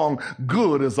wrong,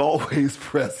 good is always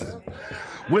present.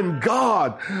 When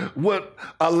God would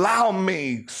allow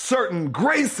me certain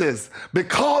graces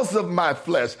because of my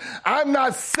flesh, I'm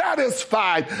not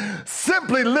satisfied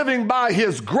simply living by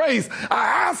his grace. I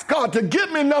ask God to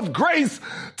give me enough grace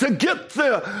to get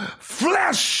the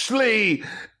fleshly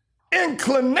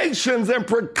inclinations and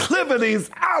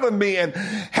proclivities out of me and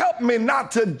help me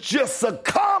not to just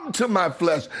succumb to my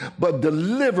flesh, but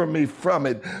deliver me from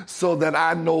it so that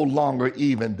I no longer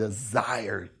even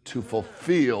desire to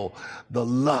fulfill the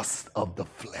lust of the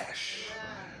flesh.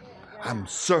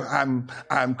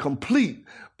 I'm complete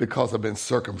because I've been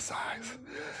circumcised.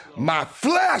 My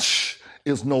flesh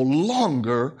is no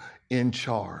longer in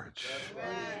charge.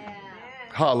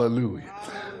 Hallelujah.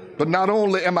 But not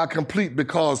only am I complete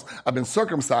because I've been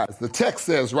circumcised, the text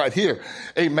says right here,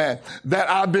 amen, that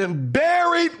I've been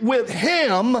buried with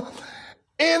him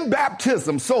in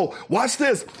baptism. So watch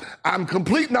this. I'm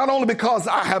complete not only because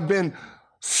I have been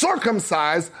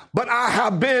circumcised, but I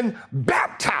have been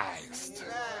baptized.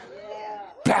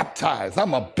 Baptized.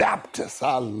 I'm a Baptist.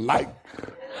 I like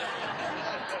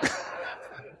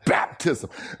baptism.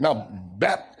 Now,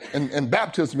 in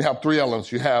baptism, you have three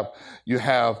elements. You have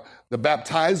the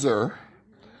baptizer,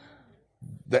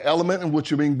 the element in which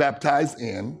you're being baptized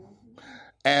in,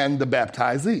 and the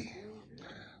baptizee.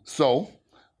 So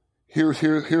here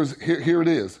it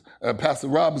is. Pastor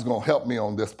Rob is going to help me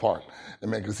on this part,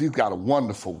 because he's got a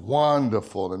wonderful,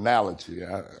 wonderful analogy.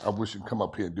 I wish he'd come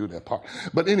up here and do that part.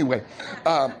 But anyway,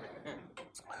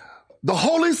 the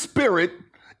Holy Spirit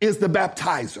is the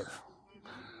baptizer.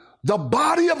 The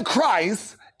body of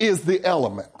Christ is the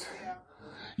element.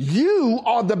 You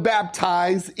are the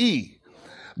baptizee.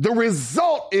 The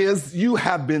result is you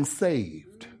have been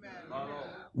saved.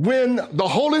 When the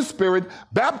Holy Spirit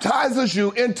baptizes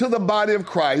you into the body of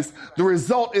Christ, the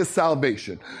result is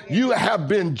salvation. You have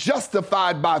been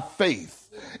justified by faith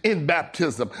in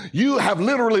baptism. You have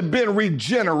literally been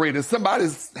regenerated. Somebody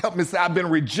help me say, I've been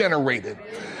regenerated.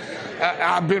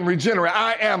 I've been regenerated.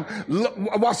 I am,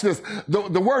 watch this.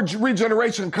 The word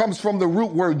regeneration comes from the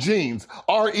root word genes.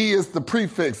 R-E is the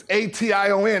prefix.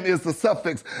 A-T-I-O-N is the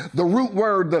suffix. The root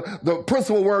word, the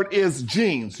principal word is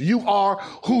genes. You are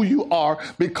who you are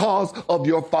because of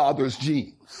your father's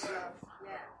genes.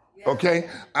 Okay?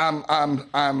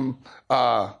 I'm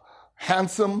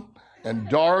handsome and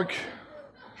dark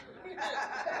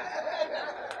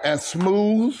and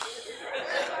smooth.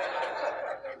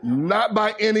 Not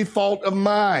by any fault of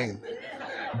mine.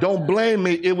 Don't blame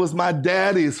me. It was my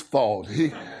daddy's fault.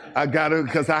 I got it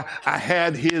because I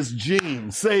had his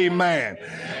genes. Say amen.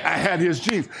 I had his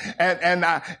genes. And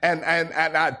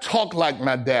I talk like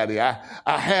my daddy. I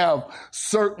have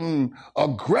certain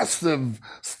aggressive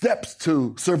steps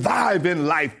to survive in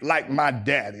life like my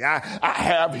daddy. I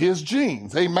have his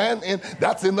genes. Amen. And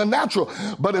that's in the natural.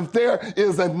 But if there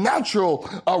is a natural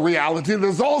reality,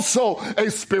 there's also a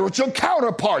spiritual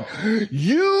counterpart.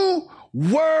 You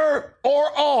were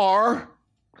or are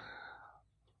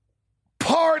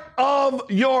part of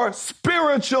your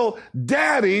spiritual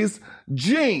daddy's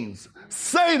genes.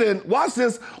 Satan, watch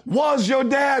this, was your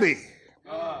daddy.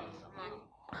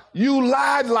 You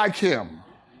lied like him.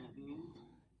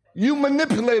 You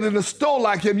manipulated and stole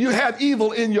like him. You had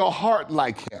evil in your heart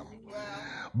like him.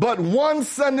 But one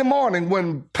Sunday morning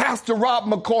when Pastor Rob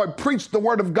McCoy preached the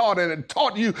word of God and it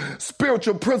taught you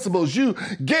spiritual principles, you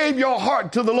gave your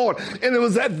heart to the Lord. And it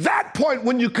was at that point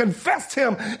when you confessed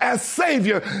him as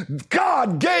Savior,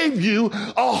 God gave you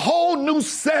a whole new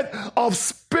set of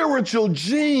spiritual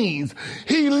genes.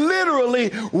 He literally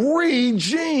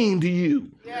regened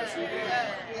you.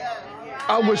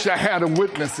 I wish I had a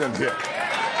witness in here.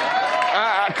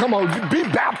 Come on, be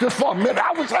Baptist for a minute.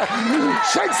 I was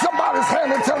shake somebody's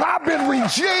hand and tell them, I've been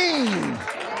regened.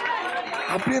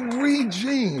 I've been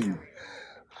regened.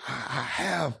 I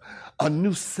have a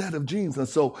new set of genes.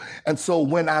 And so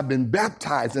when I've been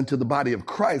baptized into the body of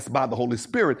Christ by the Holy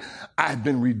Spirit, I've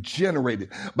been regenerated.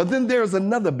 But then there's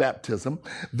another baptism.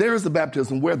 There's a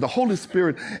baptism where the Holy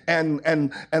Spirit and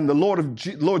the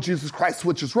Lord Jesus Christ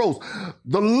switches roles.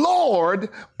 The Lord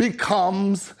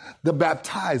becomes the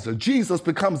baptizer. Jesus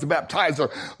becomes the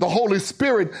baptizer. The Holy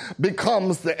Spirit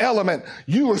becomes the element.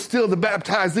 You are still the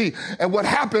baptizee. And what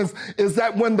happens is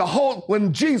that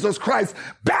when Jesus Christ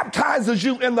baptizes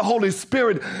you in the Holy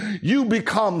Spirit, you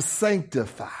become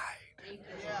sanctified.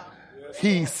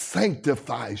 He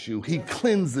sanctifies you. He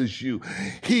cleanses you.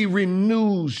 He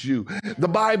renews you. The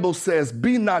Bible says,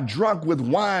 be not drunk with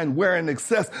wine wherein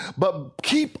excess, but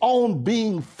keep on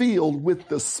being filled with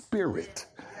the Spirit.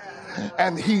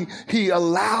 And he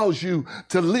allows you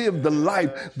to live the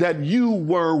life that you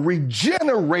were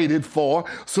regenerated for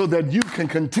so that you can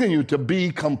continue to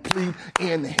be complete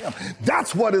in him.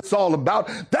 That's what it's all about.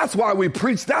 That's why we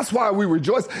preach. That's why we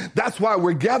rejoice. That's why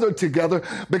we're gathered together,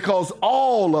 because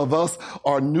all of us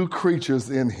are new creatures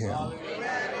in him.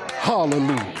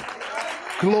 Hallelujah.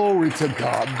 Glory to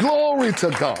God. Glory to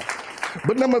God.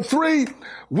 But number 3,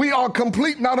 we are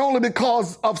complete not only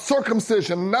because of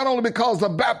circumcision, not only because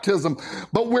of baptism,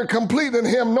 but we're complete in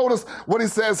him. Notice what he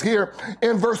says here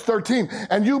in verse 13.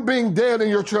 And you being dead in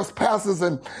your trespasses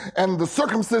and the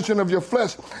circumcision of your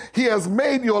flesh, he has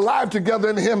made you alive together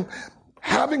in him,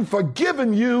 having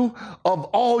forgiven you of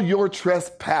all your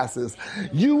trespasses.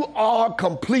 You are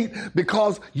complete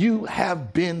because you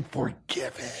have been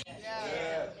forgiven.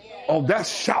 Oh,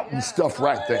 that's shouting stuff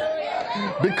right there.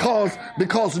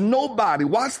 Because nobody,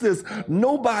 watch this,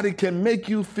 nobody can make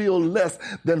you feel less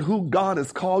than who God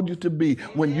has called you to be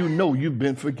when you know you've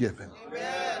been forgiven.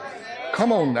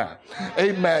 Come on now.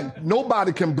 Amen.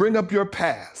 Nobody can bring up your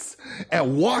past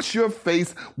and wash your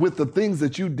face with the things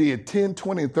that you did 10,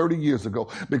 20, and 30 years ago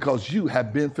because you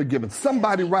have been forgiven.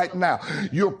 Somebody right now,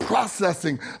 you're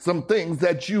processing some things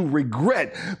that you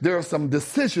regret. There are some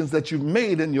decisions that you've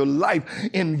made in your life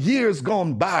in years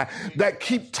gone by that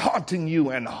keep taunting you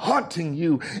and haunting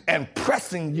you and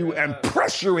pressing you and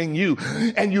pressuring you.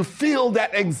 And you feel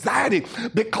that anxiety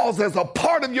because there's a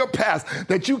part of your past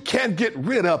that you can't get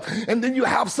rid of. And then you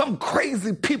have some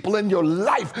crazy people in your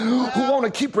life who want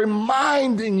to keep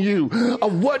reminding you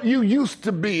of what you used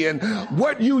to be and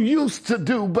what you used to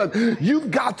do. But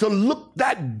you've got to look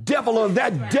that devil or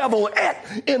that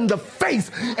devilette in the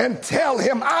face and tell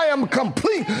him, I am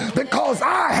complete because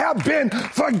I have been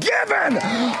forgiven.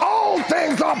 All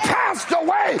things are passed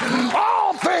away.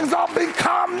 All things are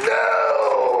become new.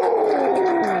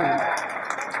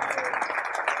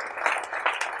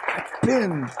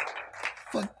 Been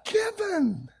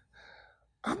forgiven.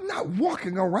 I'm not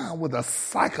walking around with a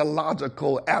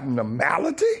psychological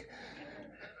abnormality.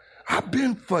 I've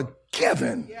been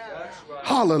forgiven.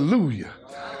 Hallelujah.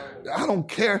 I don't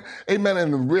care. Amen.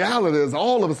 And the reality is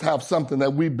all of us have something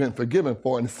that we've been forgiven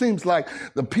for. And it seems like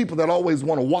the people that always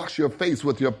want to wash your face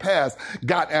with your past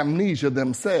got amnesia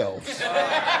themselves.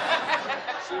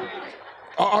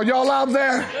 Are y'all out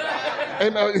there?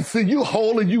 Amen. See, you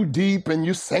holy, you deep, and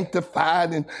you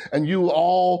sanctified, and you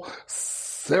all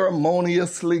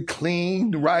ceremoniously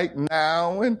cleaned right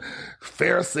now, and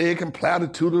Pharisaic and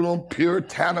platitudinal,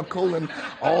 puritanical, and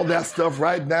all that stuff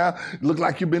right now. Look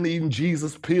like you've been eating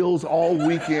Jesus pills all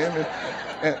weekend,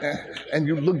 and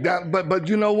you look down. But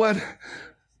you know what?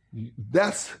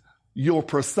 That's your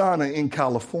persona in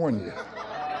California.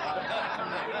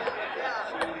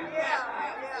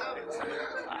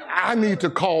 I need to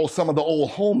call some of the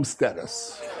old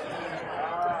homesteaders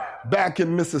back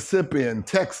in Mississippi and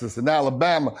Texas and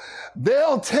Alabama.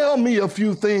 They'll tell me a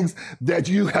few things that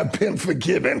you have been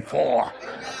forgiven for.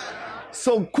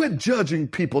 So quit judging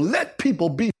people. Let people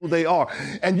be who they are.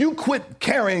 And you quit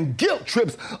carrying guilt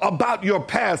trips about your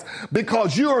past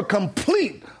because you're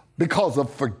complete because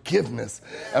of forgiveness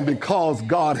and because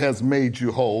God has made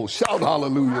you whole. Shout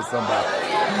hallelujah, somebody.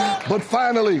 But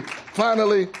finally,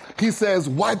 he says,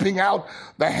 wiping out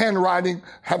the handwriting,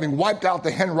 having wiped out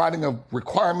the handwriting of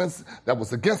requirements that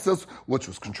was against us, which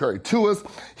was contrary to us,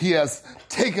 he has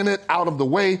taken it out of the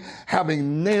way,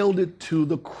 having nailed it to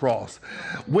the cross.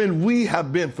 When we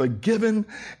have been forgiven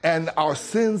and our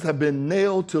sins have been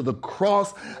nailed to the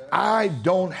cross, I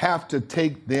don't have to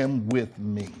take them with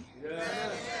me.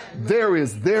 There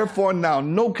is therefore now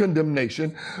no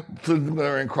condemnation for them that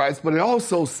are in Christ, but it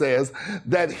also says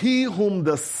that he whom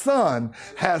the Son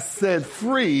has set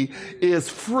free is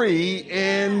free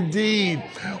indeed.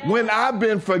 When I've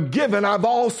been forgiven, I've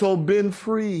also been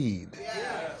freed.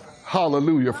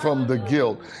 Hallelujah, from the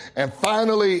guilt. And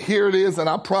finally, here it is, and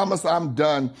I promise I'm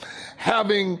done.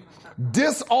 Having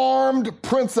disarmed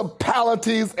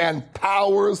principalities and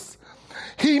powers,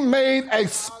 he made a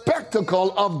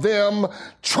spectacle of them,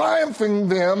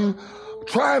 triumphing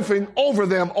over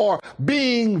them, or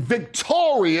being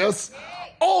victorious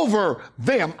over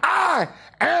them. I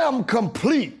am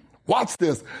complete. Watch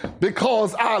this.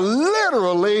 Because I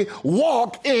literally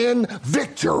walk in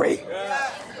victory.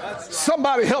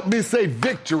 Somebody help me say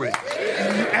victory.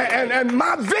 And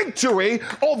my victory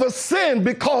over sin,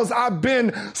 because I've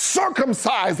been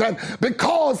circumcised and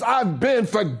because I've been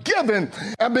forgiven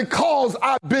and because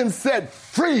I've been set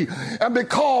free and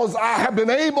because I have been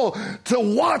able to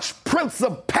watch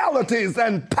principalities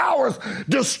and powers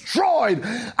destroyed,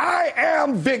 I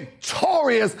am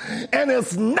victorious, and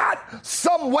it's not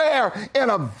somewhere in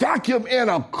a vacuum in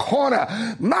a corner.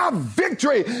 My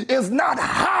victory is not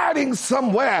hiding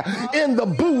somewhere in the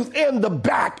booth, in the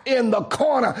back, in the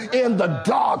corner, in the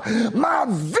dark. My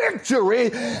victory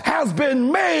has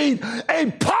been made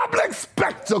a public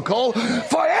spectacle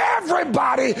for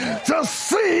everybody to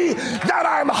see that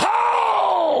I'm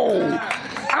whole,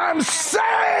 I'm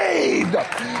saved,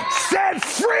 set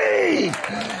free,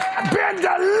 been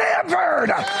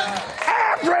delivered.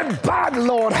 Everybody,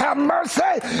 Lord have mercy,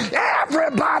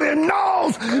 everybody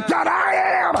knows that I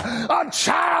am a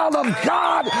child of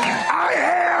God. I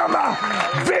am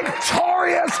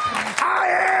victorious. I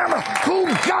am who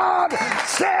God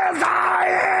says I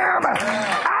am.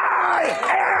 I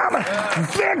am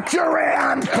victory.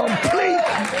 I'm complete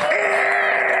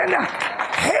in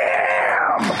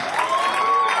Him.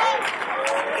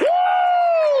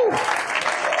 Woo!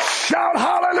 Shout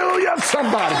hallelujah,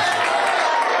 somebody.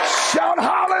 Shout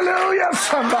hallelujah,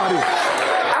 somebody.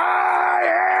 I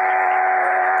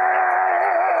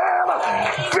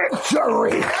am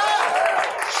victory.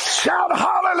 Shout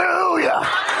hallelujah.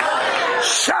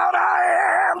 Shout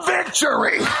I am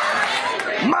victory.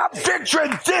 My victory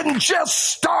didn't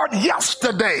just start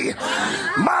yesterday.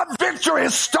 My victory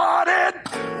started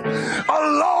a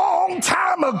long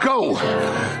time ago.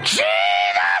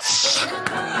 Jesus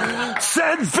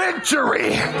said,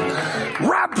 victory.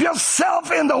 Wrap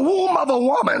yourself in the womb of a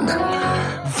woman.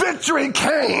 Victory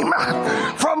came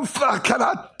from, can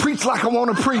I preach like I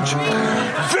want to preach?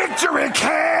 Victory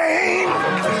came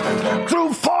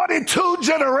through 42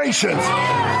 generations.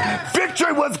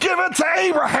 Victory was given to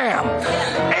Abraham.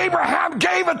 Abraham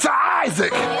gave it to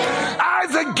Isaac.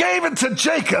 Isaac gave it to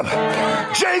Jacob.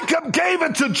 Jacob gave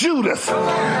it to Judas.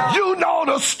 You know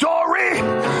the story.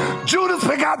 Judas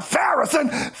begot Phares,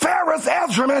 and Phares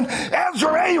Ezra, and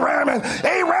Ezra Aram, and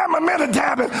Aram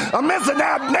Aminadab, and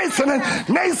Aminadab Nathan, and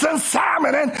Nathan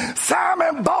Simon, and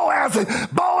Simon Boaz, and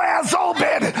Boaz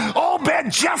Obed,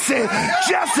 Obed Jesse,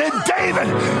 Jesse David,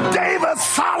 David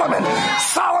Solomon,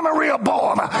 Solomon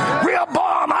Rehoboam,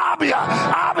 Rehoboam Abia,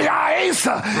 Abia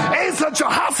Asa, Asa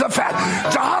Jehoshaphat,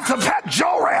 Jehoshaphat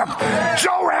Joram,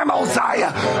 Joram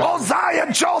Uzziah,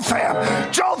 Uzziah Jotham,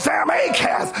 Jotham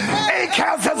Achaz,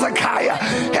 Achaz Hezekiah,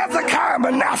 Hezekiah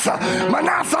Manasseh,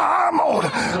 Manasseh Amon,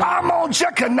 Amon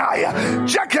Jeconiah,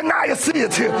 Jeconiah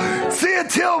Sealtiel,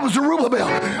 Sealtiel was Zerubbabel,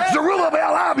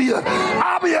 Zerubbabel Abiud,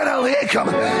 Abiud Eliakim,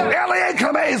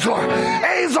 Eliakim Azor,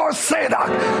 Azor Sadok,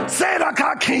 Sadok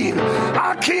Hakim,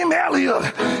 Hakim Eliud,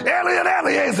 Eliud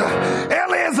Eliezer,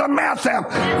 Eliezer Matham,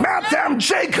 Matham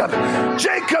Jacob,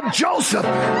 Jacob Joseph,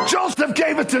 Joseph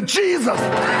gave it to Jesus.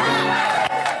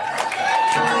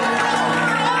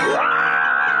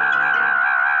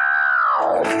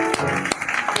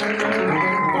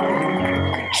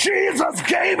 Jesus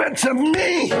gave it to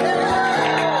me.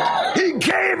 He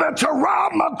gave it to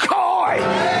Rob McCoy.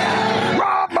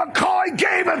 Rob McCoy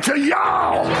gave it to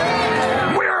y'all.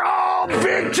 We're all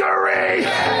victory.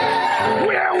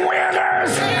 We're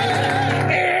winners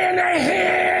in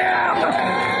Him.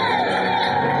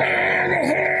 In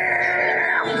Him.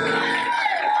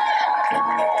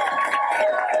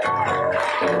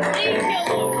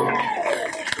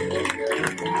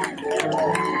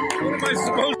 What am I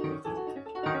supposed to?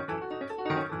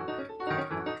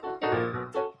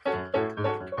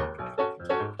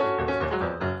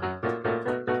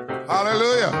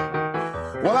 Hallelujah.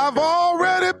 Well, I've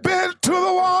already been to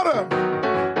the water,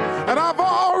 and I've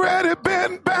already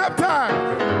been baptized.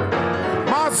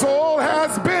 My soul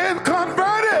has been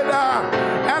converted,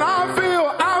 and I feel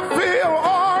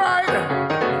all right.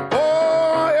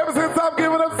 Oh, ever since I've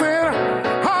given up sin,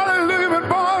 hallelujah, been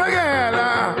born again.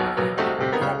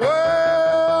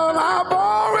 Well, I've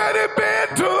already been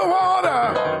to the water,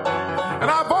 and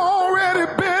I've already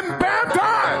been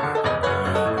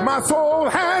baptized. My soul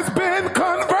has been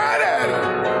converted.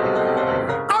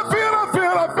 I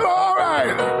feel all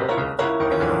right.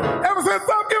 Ever since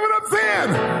I've given up sin,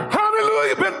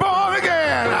 hallelujah, been born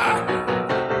again.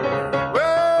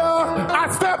 Well, I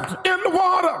stepped in the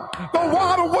water. The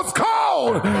water was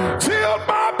cold, chilled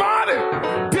my body,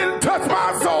 didn't touch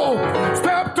my soul.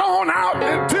 Stepped on out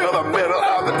into the middle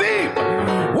of the deep.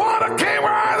 Water came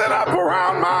rising up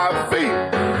around my feet.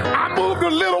 I moved a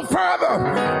little further,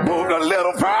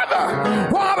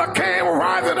 Water came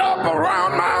rising up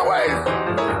around my waist.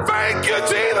 Thank you,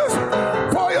 Jesus,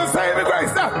 for your saving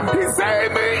grace. Now, He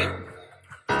saved me.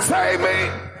 Save me.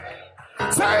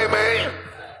 Save me.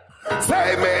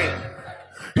 Save me.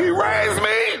 He raised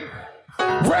me.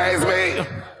 Raise me.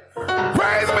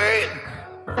 Raise me.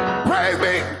 Raise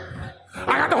me.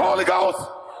 I got the Holy Ghost.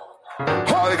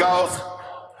 Holy Ghost.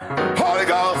 Holy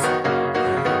Ghost.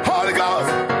 Holy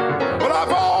Ghost. But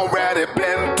I've already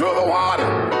been to the water.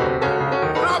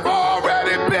 And I've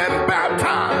already been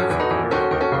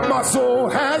baptized. My soul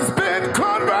has been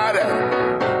converted.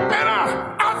 And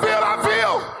I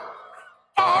feel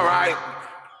all right.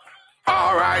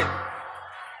 All right.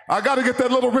 I got to get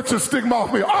that little Richard stigma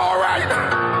off me. All right.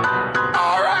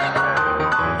 All right.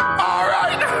 All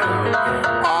right.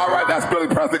 All right. That's Billy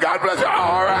Presley. God bless you.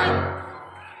 All right.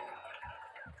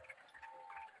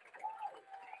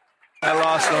 I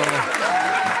lost them.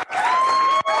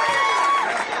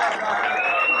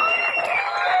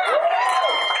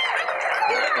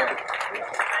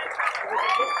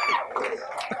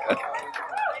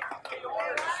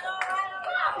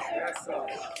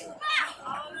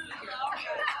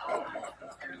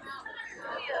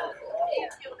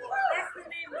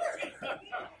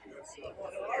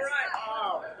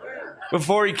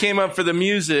 Before he came up for the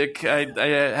music, I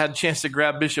had a chance to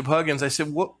grab Bishop Huggins. I said,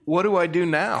 what do I do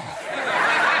now?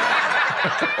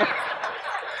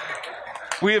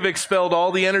 We have expelled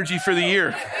all the energy for the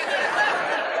year.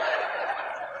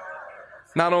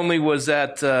 Not only was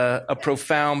that a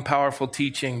profound, powerful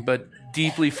teaching, but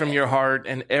deeply from your heart,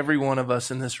 and every one of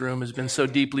us in this room has been so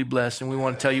deeply blessed, and we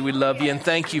want to tell you we love you and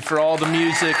thank you for all the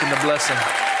music and the blessing.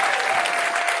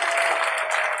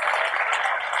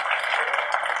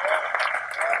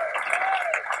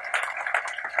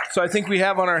 So I think we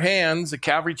have on our hands a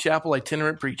Calvary Chapel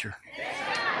itinerant preacher.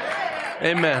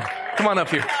 Amen. Come on up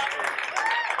here.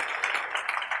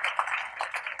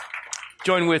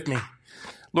 Join with me.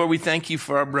 Lord, we thank you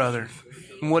for our brother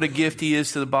and what a gift he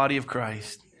is to the body of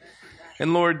Christ.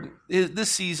 And Lord, this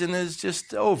season is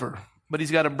just over, but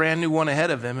he's got a brand new one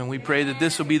ahead of him, and we pray that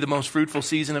this will be the most fruitful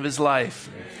season of his life.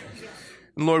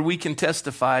 And Lord, we can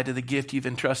testify to the gift you've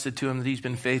entrusted to him that he's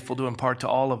been faithful to impart to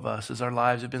all of us as our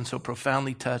lives have been so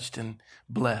profoundly touched and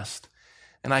blessed.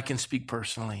 And I can speak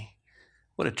personally.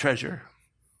 What a treasure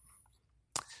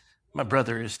my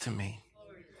brother is to me.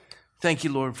 Thank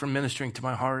you, Lord, for ministering to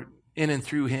my heart in and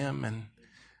through him and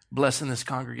blessing this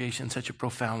congregation in such a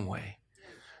profound way.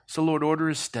 So, Lord, order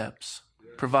his steps,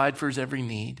 provide for his every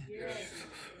need.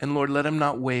 And, Lord, let him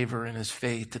not waver in his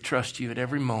faith to trust you at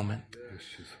every moment.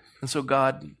 And so,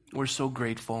 God, we're so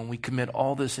grateful, and we commit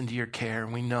all this into your care,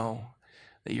 and we know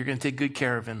that you're going to take good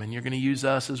care of him, and you're going to use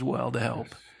us as well to help.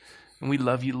 And we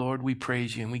love you, Lord. We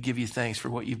praise you, and we give you thanks for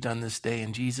what you've done this day.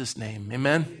 In Jesus' name,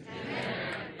 amen.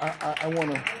 I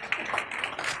want to...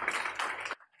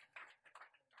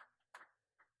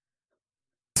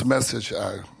 This message,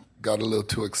 I got a little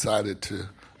too excited to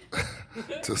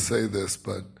to say this,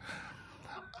 but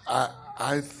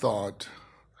I thought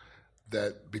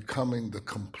that becoming the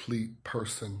complete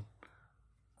person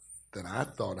that I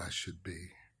thought I should be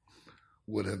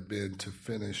would have been to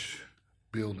finish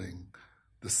building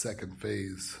the second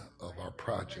phase of our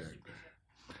project.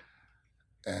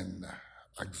 And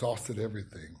I exhausted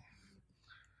everything,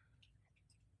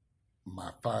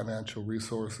 my financial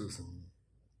resources, and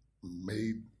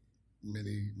made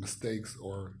many mistakes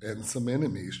and some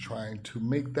enemies trying to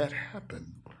make that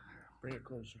happen. Bring it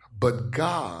closer. But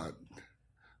God,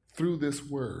 through this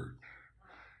word,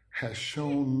 has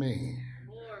shown me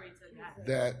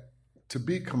that to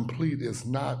be complete is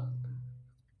not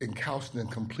encouched in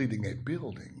completing a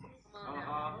building.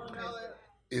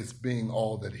 It's being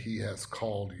all that he has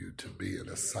called you to be and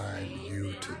assigned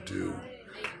you to do.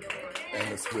 And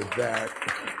it's with that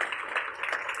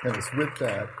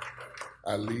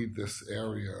I leave this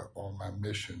area on my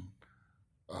mission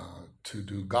to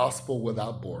do gospel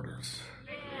without borders.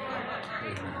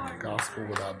 Amen. Gospel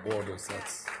without borders.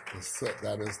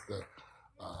 That is the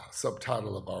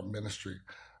subtitle of our ministry.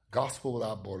 Gospel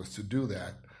without borders. To do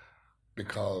that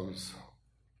because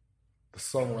the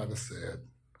songwriter said,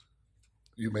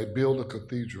 "You may build a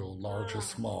cathedral, large or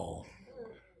small.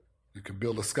 You can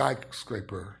build a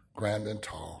skyscraper, grand and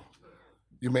tall.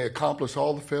 You may accomplish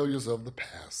all the failures of the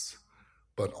past,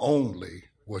 but only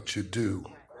what you do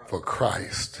for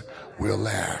Christ will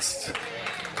last."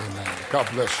 Amen. God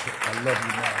bless you. I love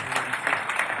you now.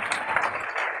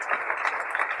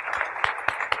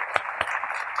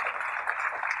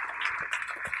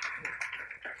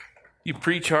 You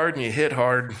preach hard and you hit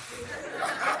hard.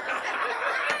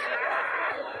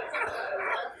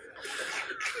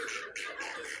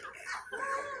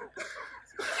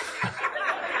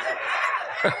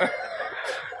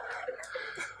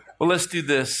 Well, let's do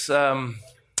this. One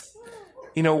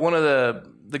of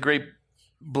the great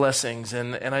blessings,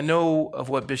 and I know of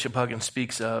what Bishop Huggins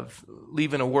speaks of,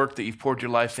 leaving a work that you've poured your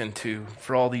life into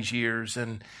for all these years,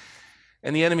 and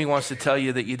the enemy wants to tell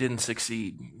you that you didn't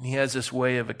succeed. He has this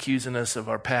way of accusing us of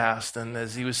our past, and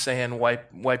as he was saying,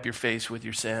 wipe your face with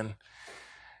your sin.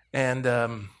 And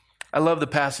I love the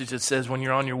passage that says, when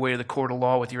you're on your way to the court of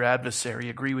law with your adversary,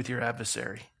 agree with your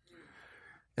adversary.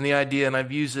 And the idea, and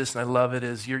I've used this and I love it,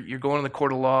 is you're going to the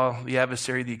court of law, the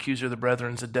adversary, the accuser of the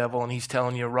brethren is the devil, and he's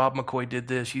telling you, Rob McCoy did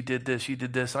this, you did this, you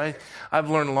did this. I've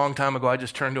learned a long time ago, I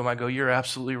just turn to him, I go, you're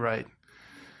absolutely right.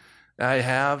 I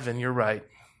have, and you're right.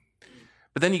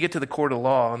 But then you get to the court of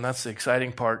law, and that's the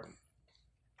exciting part.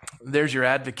 There's your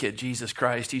advocate, Jesus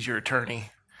Christ. He's your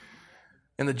attorney.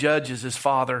 And the judge is his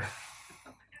father.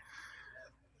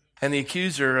 And the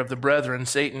accuser of the brethren,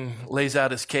 Satan, lays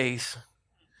out his case.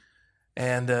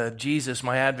 And Jesus,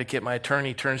 my advocate, my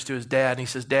attorney, turns to his dad, and he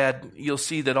says, Dad, you'll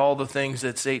see that all the things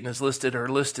that Satan has listed are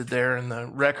listed there in the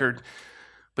record,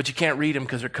 but you can't read them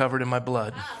because they're covered in my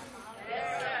blood.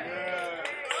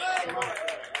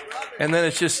 And then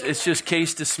it's just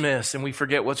case dismissed, and we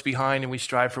forget what's behind, and we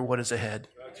strive for what is ahead.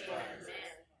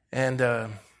 And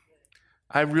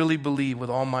I really believe with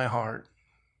all my heart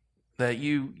that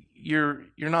you're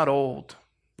not old.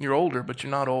 You're older, but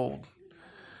you're not old.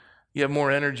 You have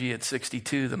more energy at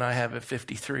 62 than I have at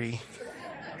 53.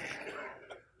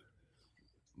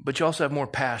 but you also have more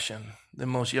passion than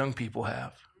most young people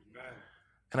have.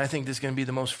 And I think this is going to be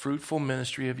the most fruitful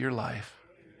ministry of your life.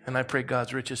 And I pray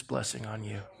God's richest blessing on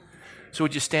you. So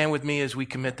would you stand with me as we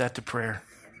commit that to prayer?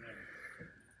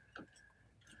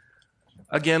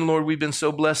 Again, Lord, we've been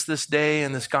so blessed this day,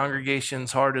 and this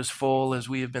congregation's heart is full as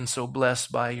we have been so blessed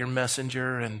by your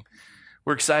messenger. And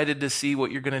we're excited to see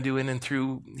what you're going to do in and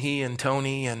through he and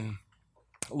Tony. And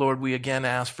Lord, we again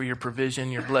ask for your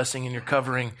provision, your blessing, and your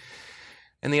covering.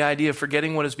 And the idea of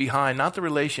forgetting what is behind, not the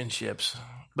relationships,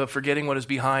 but forgetting what is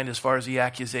behind as far as the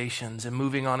accusations and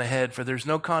moving on ahead, for there's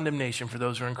no condemnation for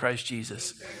those who are in Christ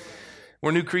Jesus.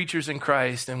 We're new creatures in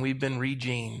Christ, and we've been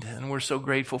regened, and we're so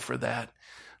grateful for that.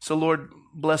 So, Lord,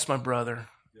 bless my brother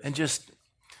and just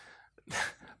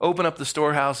open up the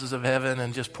storehouses of heaven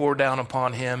and just pour down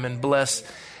upon him and bless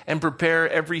and prepare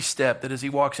every step that as he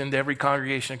walks into every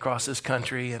congregation across this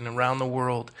country and around the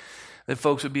world, that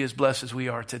folks would be as blessed as we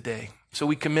are today. So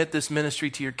we commit this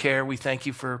ministry to your care. We thank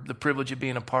you for the privilege of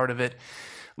being a part of it.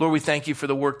 Lord, we thank you for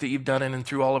the work that you've done in and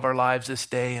through all of our lives this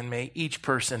day, and may each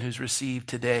person who's received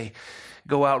today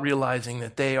go out realizing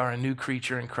that they are a new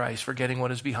creature in Christ, forgetting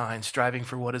what is behind, striving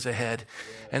for what is ahead.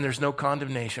 And there's no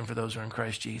condemnation for those who are in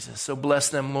Christ Jesus. So bless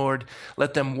them, Lord.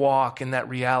 Let them walk in that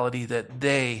reality that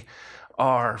they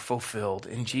are fulfilled.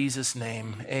 In Jesus'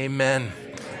 name, amen.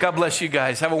 God bless you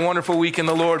guys. Have a wonderful week in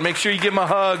the Lord. Make sure you give him a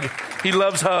hug. He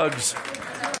loves hugs.